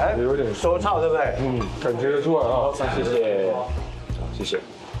哎，有点手炒，对不对？感觉得出来啊。谢谢。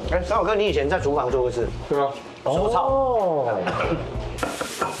哎，三好哥，你以前在厨房做过事？对啊。手炒。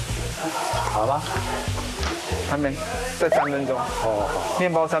好了吗？还没，再3分钟。哦，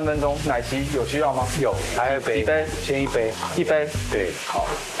面包3分钟，奶昔有需要吗？有，还有一杯，先一杯。对，好。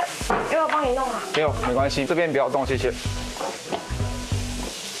要我帮你弄啊？没有，没关系，这边不要动，谢谢。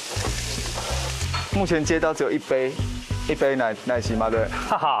目前接到只有一杯奶昔吗？对。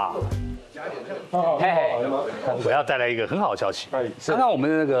哈哈。我要带来一个很好的消息。刚刚我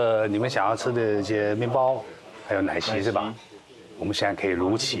们那个你们想要吃的一些面包，还有奶昔是吧？我们现在可以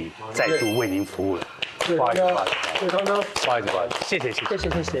如期再度为您服务了。不好意思，谢谢。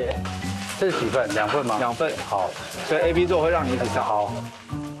这是几份？2份吗？2份。好，所以 AB 座会让你一起上。好。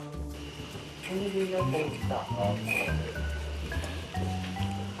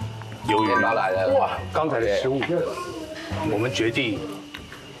由于来了，哇，刚才的失误，我们决定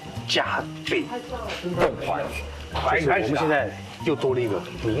加倍奉还。我们现在又多了一个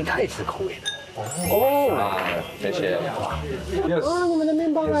明太子口味的。哦，谢谢。哇，你们的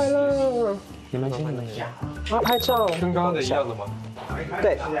面包来了。你们家。啊，拍照。跟刚刚的一样的吗？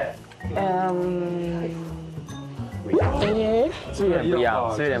对。是有点不一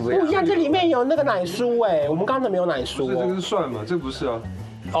样，是有点不一样。不一样，这里面有那个奶酥哎，我们刚才没有奶酥。这个是蒜嘛？这不是啊。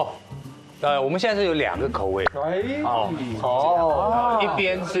哦，我们现在是有2个口味。一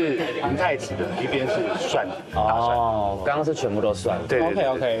边是明太子的，一边是蒜大蒜。刚刚是全部都蒜。对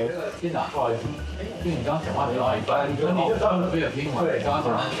OK。不好意思，因为你刚刚讲话没有一般，你就没有听完。对，刚刚讲，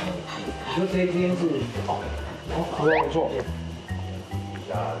你说这边是不错。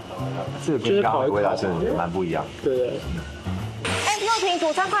这个跟刚刚的味道是蛮不一样。对。哎，佑庭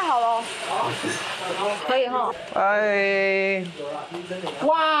主餐快好了，可以哈。哎，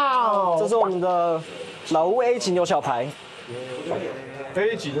哇，这是我们的老屋 A 级牛小排。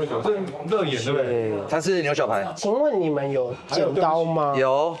A 级牛小，这热眼对不对？它是牛小排。请问你们有剪刀吗？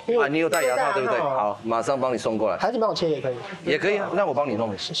有啊，你有戴牙套对不对？好，马上帮你送过来。还是帮我切也可以。也可以啊，那我帮你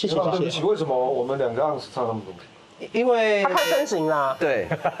弄。谢谢。对不起，为什么我们2个盎司差那么多？因为他看身形啦。对。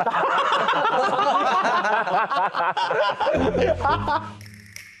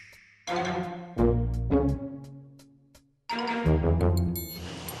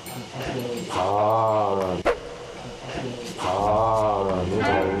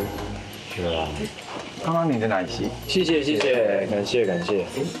对啊。刚刚你的奶昔，谢谢，感谢。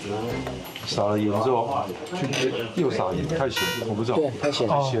撒了盐之后，又撒盐，太咸，我不知道。对，太咸。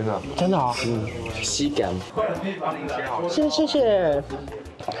太咸了。真的啊。吸感。谢谢。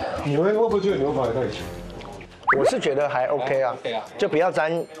你们会不会觉得牛排太咸？我是觉得还 OK 啊，就不要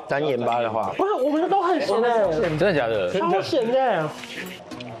沾盐巴的话。不是，我们的都很咸的。真的假的？超咸的。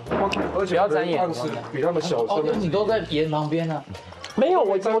而且不要沾盐，比他们小声。你都在盐旁边呢。没有，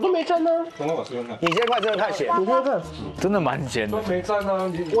我都没沾呢。等我试试看。你这块真的太咸，你看看，真的蛮咸的。都没沾啊，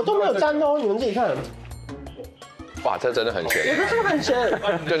我都没有沾哦，你们自己看。哇，这真的很咸。我觉得真的很咸，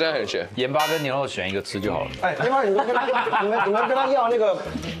这真的很咸。盐巴跟牛肉选一个吃就好了。哎，另外你们跟他要那个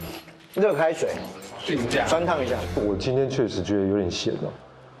热开水，酸烫一下。我今天确实觉得有点咸了，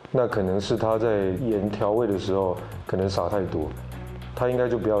那可能是他在盐调味的时候可能撒太多，他应该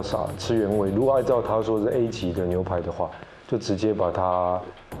就不要撒，吃原味。如果按照他说是 A 级的牛排的话。就直接把它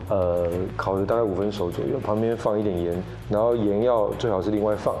烤了大概5分熟左右，旁边放一点盐，然后盐要最好是另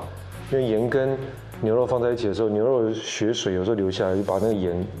外放，因为盐跟牛肉放在一起的时候，牛肉的血水有时候流下来，就把那个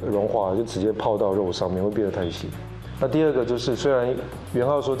盐融化，就直接泡到肉上面，会变得太咸。那第2个就是，虽然元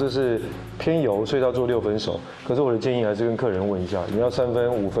浩说这是偏油，所以要做6分熟，可是我的建议还是跟客人问一下，你要3分、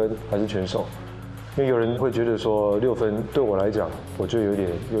5分还是全熟？因为有人会觉得说6分对我来讲，我觉得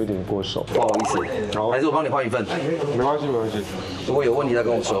有一点过熟。不好意思，还是我帮你换一份。没关系。如果有问题再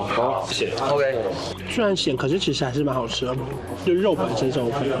跟我说。好，谢谢。OK。虽然咸，可是其实还是蛮好吃的，就肉本身是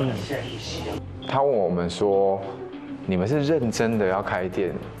OK 的。他问我们说，你们是认真的要开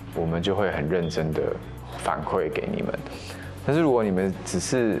店，我们就会很认真的反馈给你们。但是如果你们只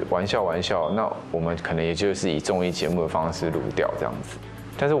是玩笑，那我们可能也就是以综艺节目的方式录掉这样子。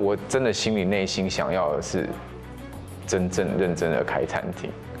但是我真的心里内心想要的是真正认真的开餐厅。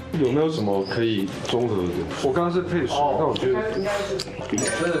有没有什么可以综合的？我刚刚是配水，那我觉得真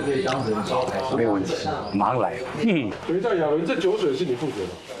的可以当成招牌，没有问题，马上来。等一下，亚伦，这酒水是你负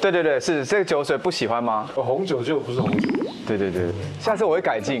责的？对，是这个酒水不喜欢吗？红酒就不是红酒。对，下次我会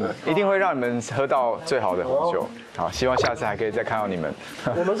改进，一定会让你们喝到最好的红酒。好，希望下次还可以再看到你们。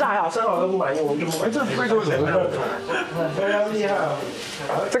我们这还好，生蚝都不满意，我们就不满意。这非洲什么的？非常厉害啊！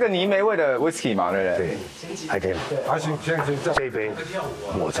这个泥煤味的 whisky 嘛，对不对？对，还可以吗？还行，现在这一杯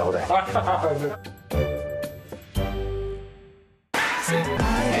我招待。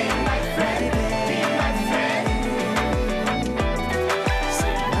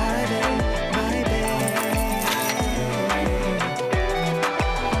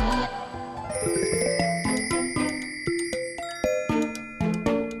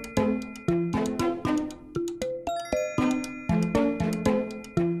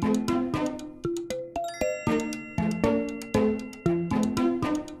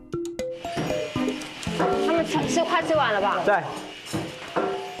快吃完了吧？对。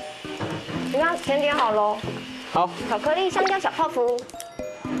你看甜点好喽。好。巧克力香蕉小泡芙。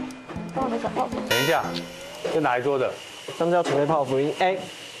帮我的小泡芙。等一下，这哪一桌的？香蕉巧克力泡芙 A。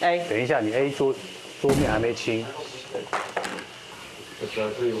等一下，你 A 桌面还没清。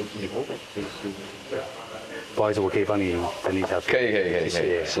不好意思，我可以帮你整理一下。可以，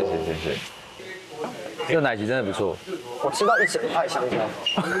谢谢。这个奶昔真的不错，我吃到一整块香蕉，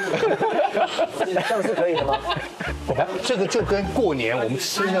这样是可以的吗？这个就跟过年我们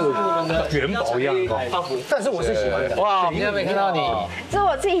吃那个元宝一样，但是我是喜欢的。哇，今天没看到你，这是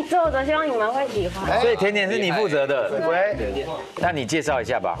我自己做的，希望你们会喜欢。所以甜点是你负责的，对。那你介绍一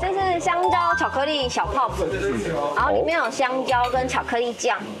下吧。这是香蕉巧克力小泡芙，然后里面有香蕉跟巧克力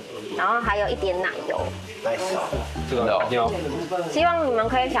酱，然后还有一点奶油。真的哦，希望你们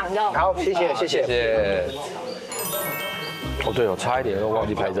可以享用。好，谢谢。哦对哦，差一点又忘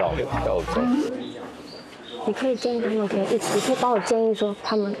记拍照，要走。你可以建议他们可以一起，你可以帮我建议说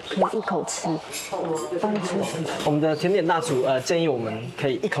他们可以一口吃，帮我吃。我们的甜点大厨建议我们可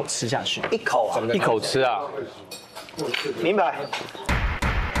以一口吃下去，一口啊，一口吃啊，明白。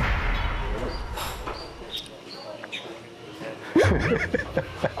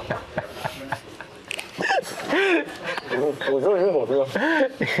我说你是口吃。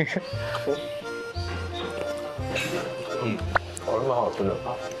哦，那蛮好吃的。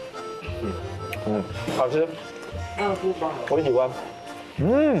好吃。我喜欢。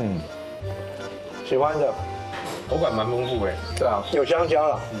喜欢的。口感蛮丰富哎。对啊，有香蕉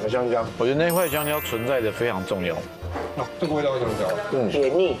了，有香蕉。我觉得那块香蕉存在的非常重要。哦，这个味道是香蕉。解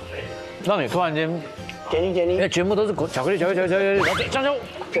腻，让你突然间。解腻，哎，全部都是巧克力，然后香蕉，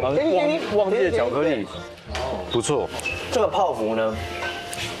忘记了巧克力，不错。这个泡芙呢，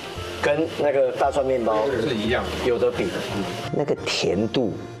跟那个大蒜面包是一样，有得比。那个甜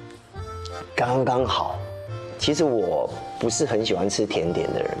度刚刚好。其实我不是很喜欢吃甜点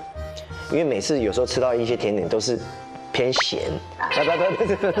的人，因为每次有时候吃到一些甜点都是偏咸。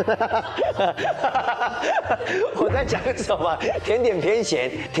我在讲什么？甜点偏咸，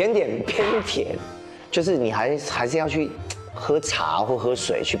甜点偏甜。就是你还是要去喝茶或喝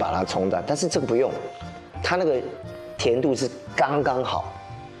水去把它冲淡，但是这个不用，它那个甜度是刚刚好。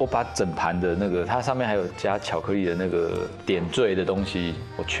我把整盘的那个，它上面还有加巧克力的那个点缀的东西，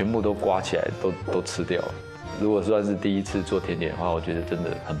我全部都刮起来，都吃掉了。如果算是第一次做甜点的话，我觉得真的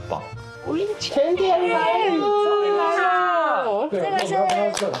很棒。甜点来了，这个是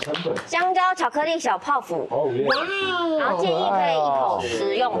香蕉巧克力小泡芙，然后建议可以一口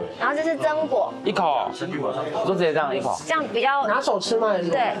食用，然后这是榛果，一口，我就直接这样一口，这样比较拿手吃吗？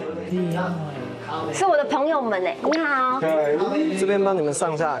对，是我的朋友们哎，你好，这边帮你们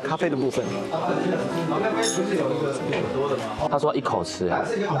上下咖啡的部分。他说一口吃啊，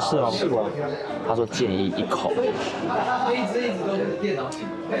是哦，是哦。他说建议一口。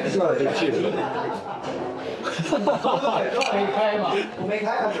没开嘛？我没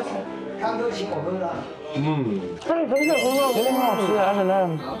开啊，康哥请我喝了。它的粉水很好吃，而且那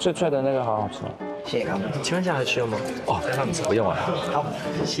脆脆的那个好好吃。谢谢康哥。请问一下还需要吗？哦，不用了。好，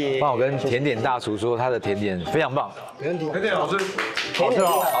谢谢。帮我跟甜点大厨说，他的甜点非常棒。没问题。甜点好吃，好吃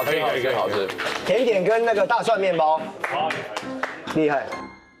哦，好吃，可以好吃。甜点跟那个大蒜面包，厉害。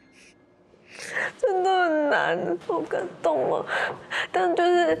真的很难，好感动哦。但就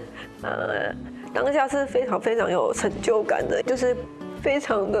是当下是非常有成就感的，就是非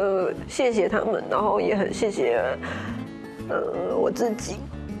常的谢谢他们，然后也很谢谢我自己。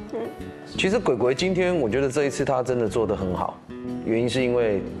其实鬼鬼今天我觉得这一次他真的做得很好，原因是因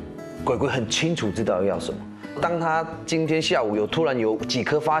为鬼鬼很清楚知道要什么。当他今天下午突然有几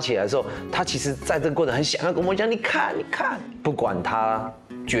颗发起来的时候，他其实在这个过程很想要跟我们讲，你看，不管他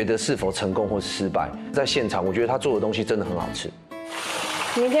觉得是否成功或失败，在现场我觉得他做的东西真的很好吃。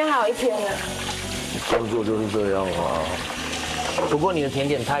明天还有一天呢。工作就是这样啊。不过你的甜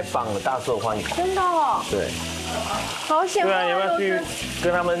点太棒了，大受欢迎。真的哦。对。好险。对啊，要不要去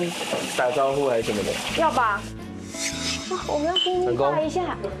跟他们打招呼还是什么的？要吧。我们要呼拜一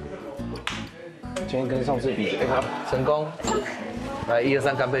下。今天跟上次比，成功。来，1、2、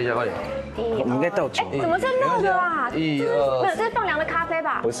3，干杯一下，快点。我们应该倒酒。怎么是热的啊？1、2。没有，这是放凉的咖啡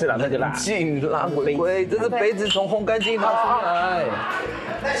吧？不是啦，那个啦。进啦，鬼鬼，这是杯子从烘干机拿出来。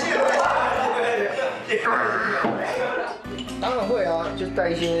当然会啊，就带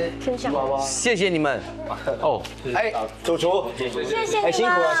一些娃娃。谢谢你们。哦，哎，主厨，谢谢你们。辛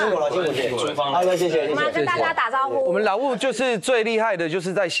苦了，谢谢。好的，谢谢。我们要跟大家打招呼。我们老吴就是最厉害的，就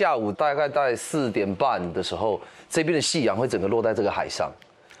是在下午大概在4点半的时候，这边的夕阳会整个落在这个海上。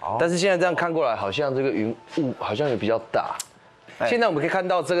但是现在这样看过来，好像这个云雾好像也比较大。现在我们可以看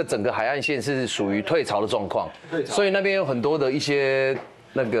到这个整个海岸线是属于退潮的状况，所以那边有很多的一些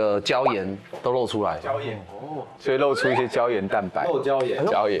那个礁岩都露出来。礁岩哦，所以露出一些胶原蛋白。露礁岩，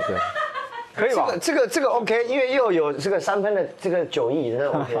对。可以吧？这个 OK， 因为又有这个3分的这个9亿，那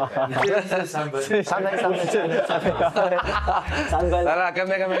OK。是3分，3分。来，干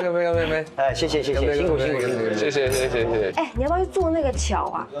杯！哎，谢谢，辛苦。谢谢。哎，你要不要去做那个桥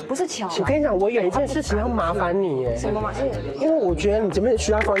啊？不是桥。我跟你讲，我有一件事情要麻烦你耶。什么嘛？因为我觉得你这边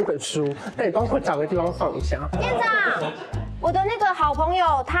需要放一本书，那你帮我找个地方放一下。店长，我的那个好朋友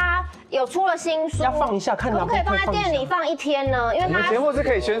他有出了新书，要放一下，看可不可以放在店里放1天呢？因为他节目是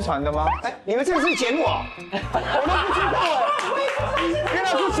可以宣传的吗？哎，你们这个是节目啊？我都不知道哎。原来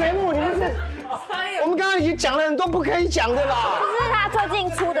是节目，你们是？我们刚刚已经讲了很多不可以讲的啦。这是他最近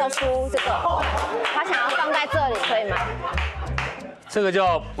出的书，这个他想要放在这里，可以吗？这个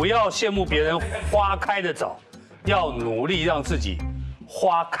叫不要羡慕别人花开的早，要努力让自己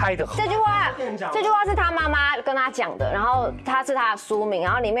花开的好。这句话是他妈妈跟他讲的，然后他是他的书名，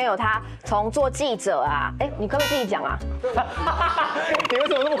然后里面有他从做记者啊，你可不可以自己讲啊？你为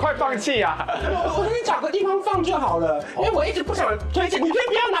什么那么快放弃啊？我给你找个地方放就好了，因为我一直不想推荐，你可以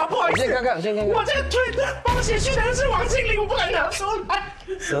不要拿，不好意思。先看看。我这个帮我写序的人是王心凌，我不敢拿出来。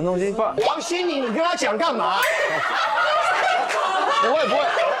什么东西？王心凌，你跟他讲干嘛？不会。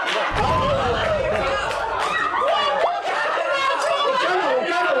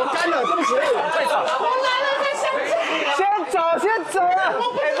我干了，对不起，再走。我来了，再相信。先走。不好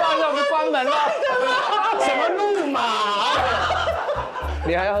意思，我们关门了。什么路马？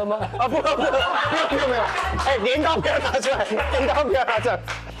你还要喝吗？啊，不喝，没有。镰刀不要拿出来，镰刀不要拿出来。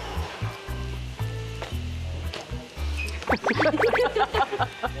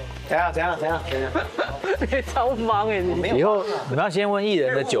怎样？你超忙你。以后你们要先问艺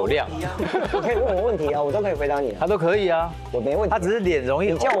人的酒量。你可以问我问题啊，我都可以回答你。他都可以啊，我没问题。他只是脸容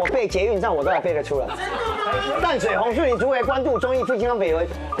易红。你叫我背捷运站，我都还背得出来。淡水红树林竹围关渡中义复兴北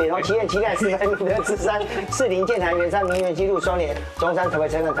投旗舰期待4三民德之山士林建潭圆山名园纪录双联中山台北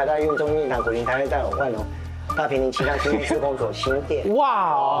车站台大医院中医堂古林台北大有万隆大坪林旗塘新施工所新店。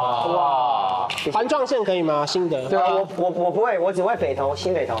哇！环状线可以吗？新的？对啊，我不会，我只会北投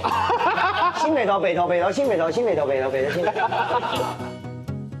新北投，新北投北投北投新北投新北投北投北投新北投。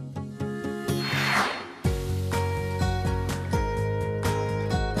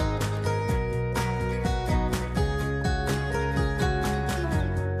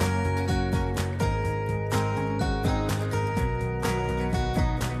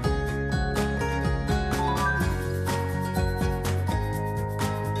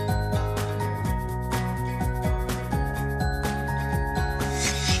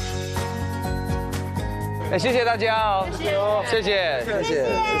谢谢大家哦，谢谢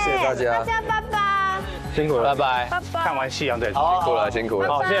大家，大家拜拜，辛苦了，拜拜，看完夕阳再走，辛苦了，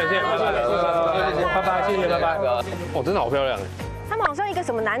好，谢谢，拜拜，谢谢，拜拜。哦，真的好漂亮。他们好像一个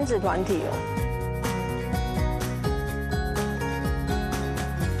什么男子团体哦。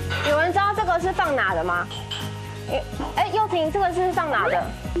有人知道这个是放哪的吗？佑廷，这个是放哪的？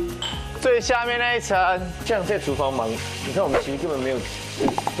最下面那一层，这样在厨房忙，你看我们其实根本没有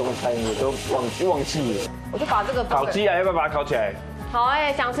中餐，也都忘记了。我就把这个烤鸡啊，要不要把它烤起来？好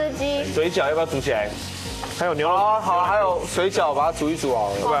想吃鸡。水饺要不要煮起来？还有牛肉。好，还有水饺，把它煮一煮好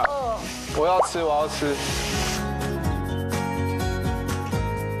了。好饿。我要吃。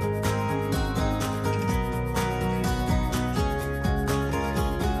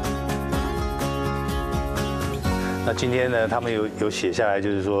那今天呢，他们有写下来，就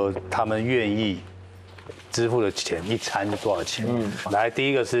是说他们愿意支付的钱，一餐多少钱？来，第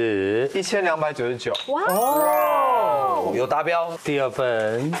一个是1299。哇哦，有达标。第二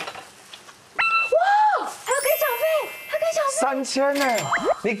份，哇，还有给小费3000呢？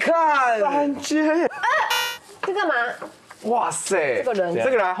你看3000。这干嘛？哇塞，这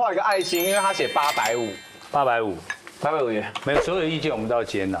个人还画一个爱心，因为他写850元。没有所有的意见我们都要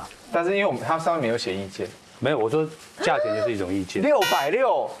接纳，但是因为他上面没有写意见。没有，我说价钱就是一种意见。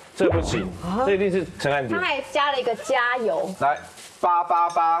660，这不行，这一定是陈汉典。他还加了一个加油。来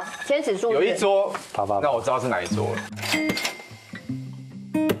，888，天使数有一桌888，那我知道是哪一桌了。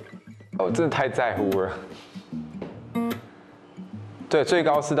我真的太在乎了。对，最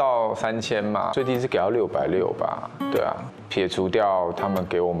高是到3000嘛，最低是给到660吧。对啊，撇除掉他们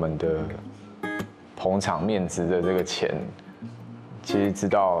给我们的捧场面子的这个钱。其实知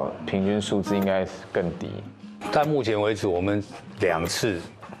道平均数字应该是更低。到目前为止，我们2次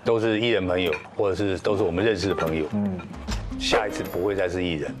都是艺人朋友，或者是都是我们认识的朋友。下一次不会再是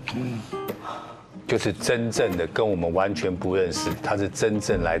艺人。就是真正的跟我们完全不认识，他是真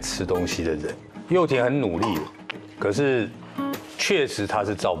正来吃东西的人。佑廷很努力，可是确实他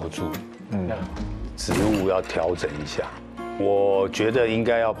是罩不住。职务要调整一下。我觉得应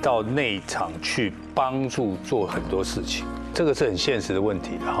该要到内场去帮助做很多事情。这个是很现实的问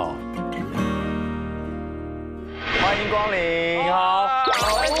题哈。欢迎光临，你好，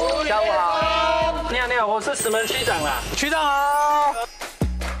下午好。你好，我是石门区长啦。区长好。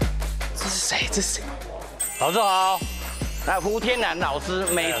这是谁？老师好。来，胡天南老师，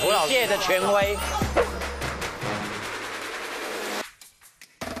美食界的权威。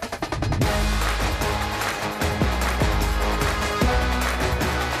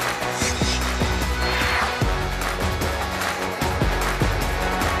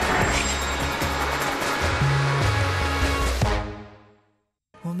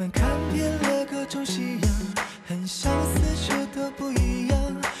我们看遍了各种夕阳，很相似却都不一样，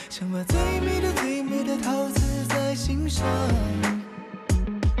想把最美的陶瓷在心上，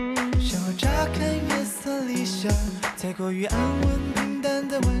想要乍看夜色下，在过于安稳平淡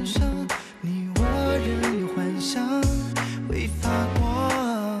的晚上，你我仍有幻想会发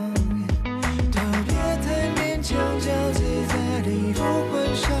光。都别太勉强，较自在的衣服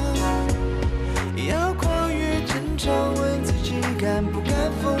换上，要跨越正常，问自己敢不敢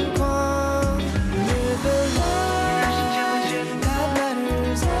疯狂。Never lie， 人生简不简单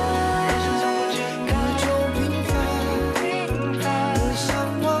matters， 人生从不简单，各种平凡的向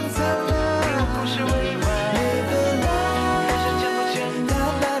往灿烂，又不是委婉。Never lie， 人生简不简单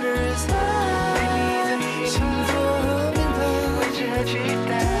matters， 陪你在迷星座和面团，未知和期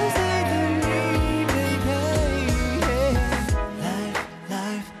待，都在等你陪陪。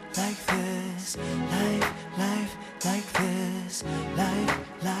Life like this， life like this，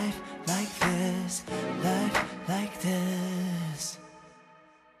 life like this， life like this。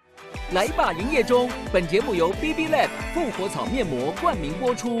来吧营业中，本节目由BbLAB复活草面膜冠名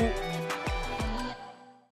播出。